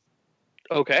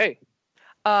 Okay.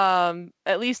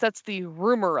 At least that's the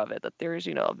rumor of it, that there's,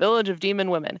 a village of demon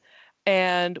women.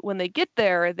 And when they get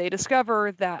there, they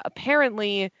discover that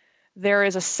apparently there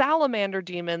is a salamander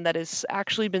demon that has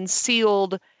actually been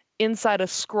sealed inside a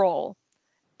scroll.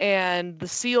 And the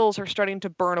seals are starting to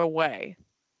burn away.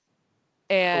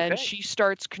 And she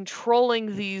starts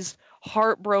controlling these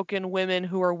heartbroken women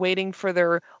who are waiting for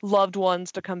their loved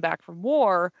ones to come back from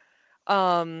war.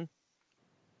 And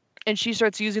she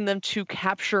starts using them to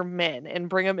capture men and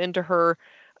bring them into her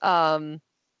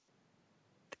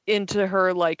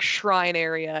like shrine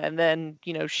area. And then,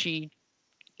 she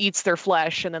eats their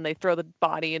flesh, and then they throw the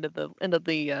body into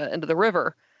the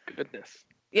river. Goodness.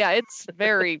 Yeah, it's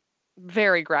very,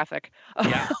 very graphic.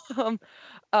 Yeah.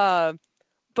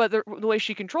 But the way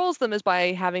she controls them is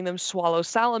by having them swallow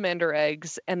salamander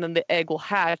eggs, and then the egg will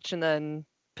hatch and then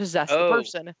possess the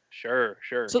person. Sure,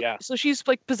 yeah. So she's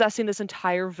like possessing this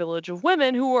entire village of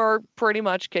women who are pretty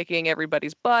much kicking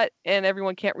everybody's butt, and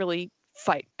everyone can't really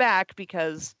fight back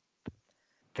because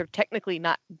they're technically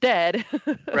not dead.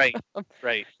 Right.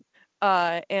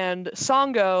 And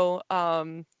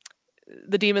Songo,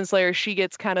 the Demon Slayer, she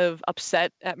gets kind of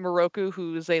upset at Moroku,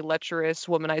 who's a lecherous,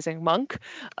 womanizing monk,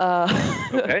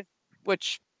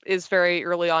 which is very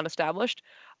early on established.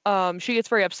 She gets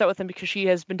very upset with him because she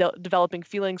has been developing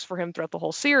feelings for him throughout the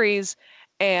whole series,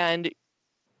 and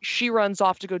she runs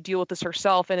off to go deal with this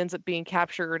herself and ends up being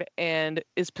captured and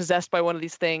is possessed by one of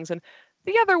these things. And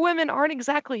the other women aren't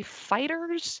exactly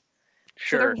fighters.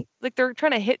 Sure. So they're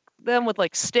trying to hit them with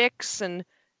like sticks and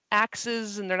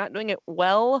axes, and they're not doing it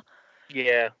well.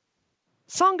 Yeah.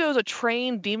 Songo's a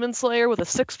trained demon slayer with a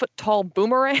 6-foot-tall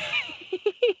boomerang.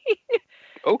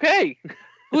 Okay.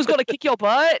 Who's going to kick your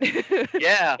butt?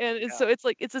 Yeah. So it's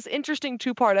this interesting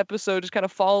 2-part episode just kind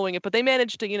of following it, but they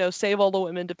managed to, save all the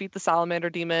women, defeat the salamander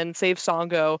demon, save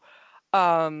Songo.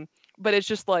 But it's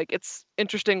just like, it's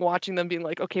interesting watching them being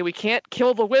like, okay, we can't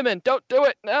kill the women. Don't do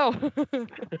it. No.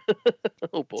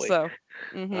 Oh boy. So.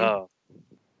 Oh.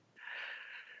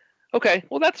 Okay.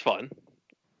 Well, that's fun.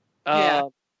 Yeah.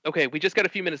 Okay, we just got a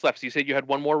few minutes left. So you said you had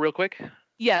one more real quick?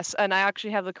 Yes, and I actually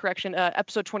have the correction.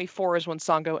 Episode 24 is when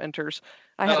Songo enters.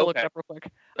 I had to look it up real quick.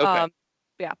 Okay.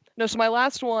 Yeah. No, so my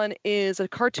last one is a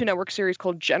Cartoon Network series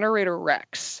called Generator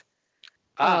Rex.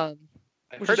 I've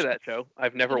heard of that show.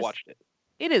 I've never watched it.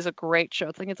 It is a great show.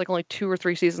 I think it's like only 2 or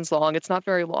 3 seasons long. It's not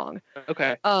very long.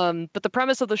 Okay. But the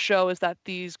premise of the show is that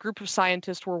these group of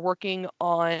scientists were working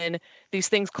on these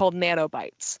things called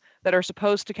nanobites that are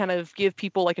supposed to kind of give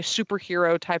people like a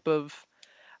superhero type of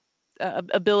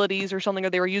abilities or something, or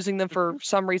they were using them for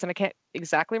some reason. I can't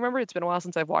exactly remember. It's been a while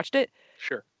since I've watched it.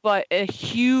 Sure. But a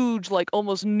huge, like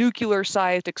almost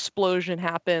nuclear-sized explosion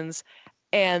happens,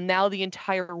 and now the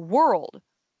entire world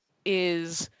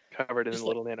is Covered in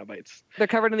little nanobites. They're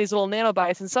covered in these little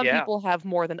nanobites, and some people have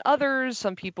more than others.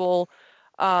 Some people,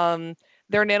 their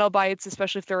nanobites,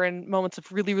 especially if they're in moments of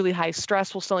really, really high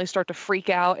stress, will suddenly start to freak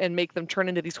out and make them turn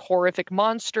into these horrific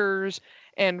monsters.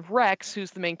 And Rex,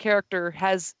 who's the main character,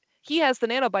 has the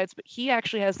nanobites, but he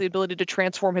actually has the ability to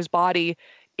transform his body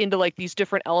into like these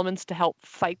different elements to help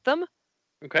fight them.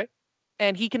 Okay.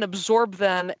 And he can absorb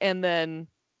them and then,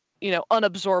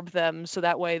 unabsorb them, so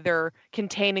that way they're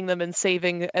containing them and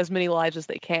saving as many lives as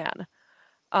they can.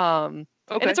 And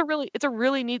it's a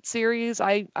really neat series.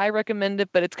 I recommend it,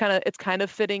 but it's kind of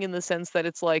fitting in the sense that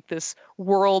it's like this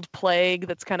world plague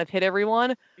that's kind of hit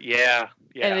everyone. Yeah.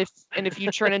 And if you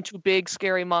turn into a big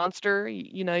scary monster,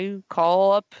 you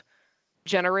call up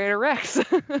Generator Rex.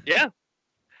 Yeah.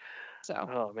 So.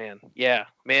 Oh man. Yeah,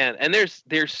 man. And there's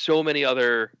so many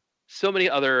other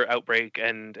Outbreak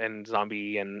and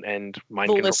zombie and mind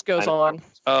control. The list goes on.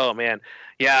 Oh man.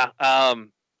 Yeah. I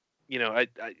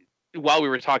while we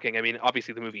were talking, I mean,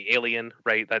 obviously the movie Alien,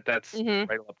 right? That's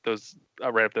right up those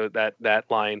that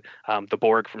line. The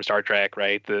Borg from Star Trek,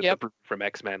 right? The Brute from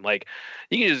X-Men. Like,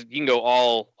 you can go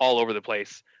all over the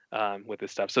place with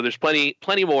this stuff. So there's plenty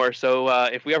more. So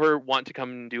if we ever want to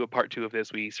come do a part 2 of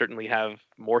this, we certainly have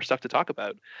more stuff to talk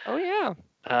about. Oh yeah.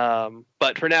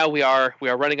 But for now, we are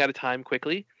running out of time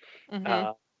quickly.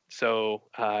 So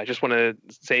I just want to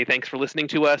say thanks for listening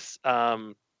to us.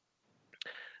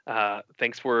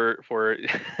 Thanks for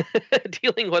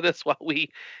dealing with us while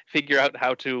we figure out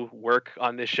how to work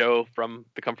on this show from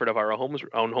the comfort of our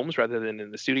own homes rather than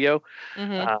in the studio.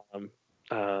 And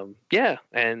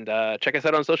check us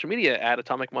out on social media at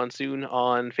Atomic Monsoon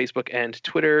on Facebook and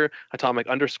Twitter,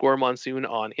 Atomic_Monsoon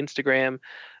on Instagram.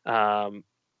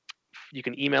 You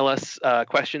can email us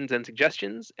questions and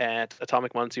suggestions at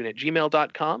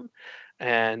atomicmonsoon@gmail.com,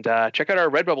 and check out our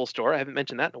Redbubble store. I haven't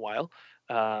mentioned that in a while.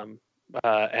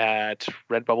 At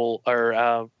Redbubble,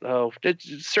 or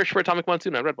search for Atomic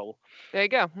Monsoon on Redbubble. There you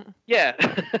go. Yeah.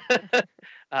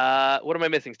 What am I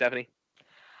missing, Stephanie?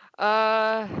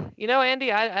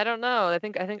 Andy, I don't know. I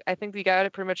think we got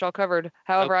it pretty much all covered.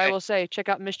 However, I will say, check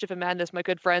out Mischief and Madness, my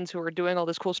good friends who are doing all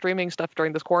this cool streaming stuff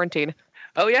during this quarantine.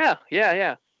 Oh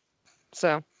yeah.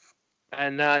 So.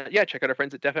 And check out our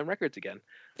friends at Def M Records again.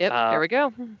 Yep. There we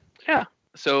go. Yeah.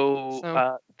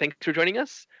 So thanks for joining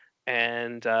us.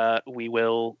 And we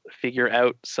will figure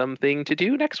out something to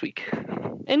do next week.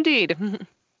 Indeed.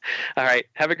 All right.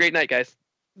 Have a great night, guys.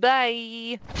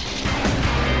 Bye.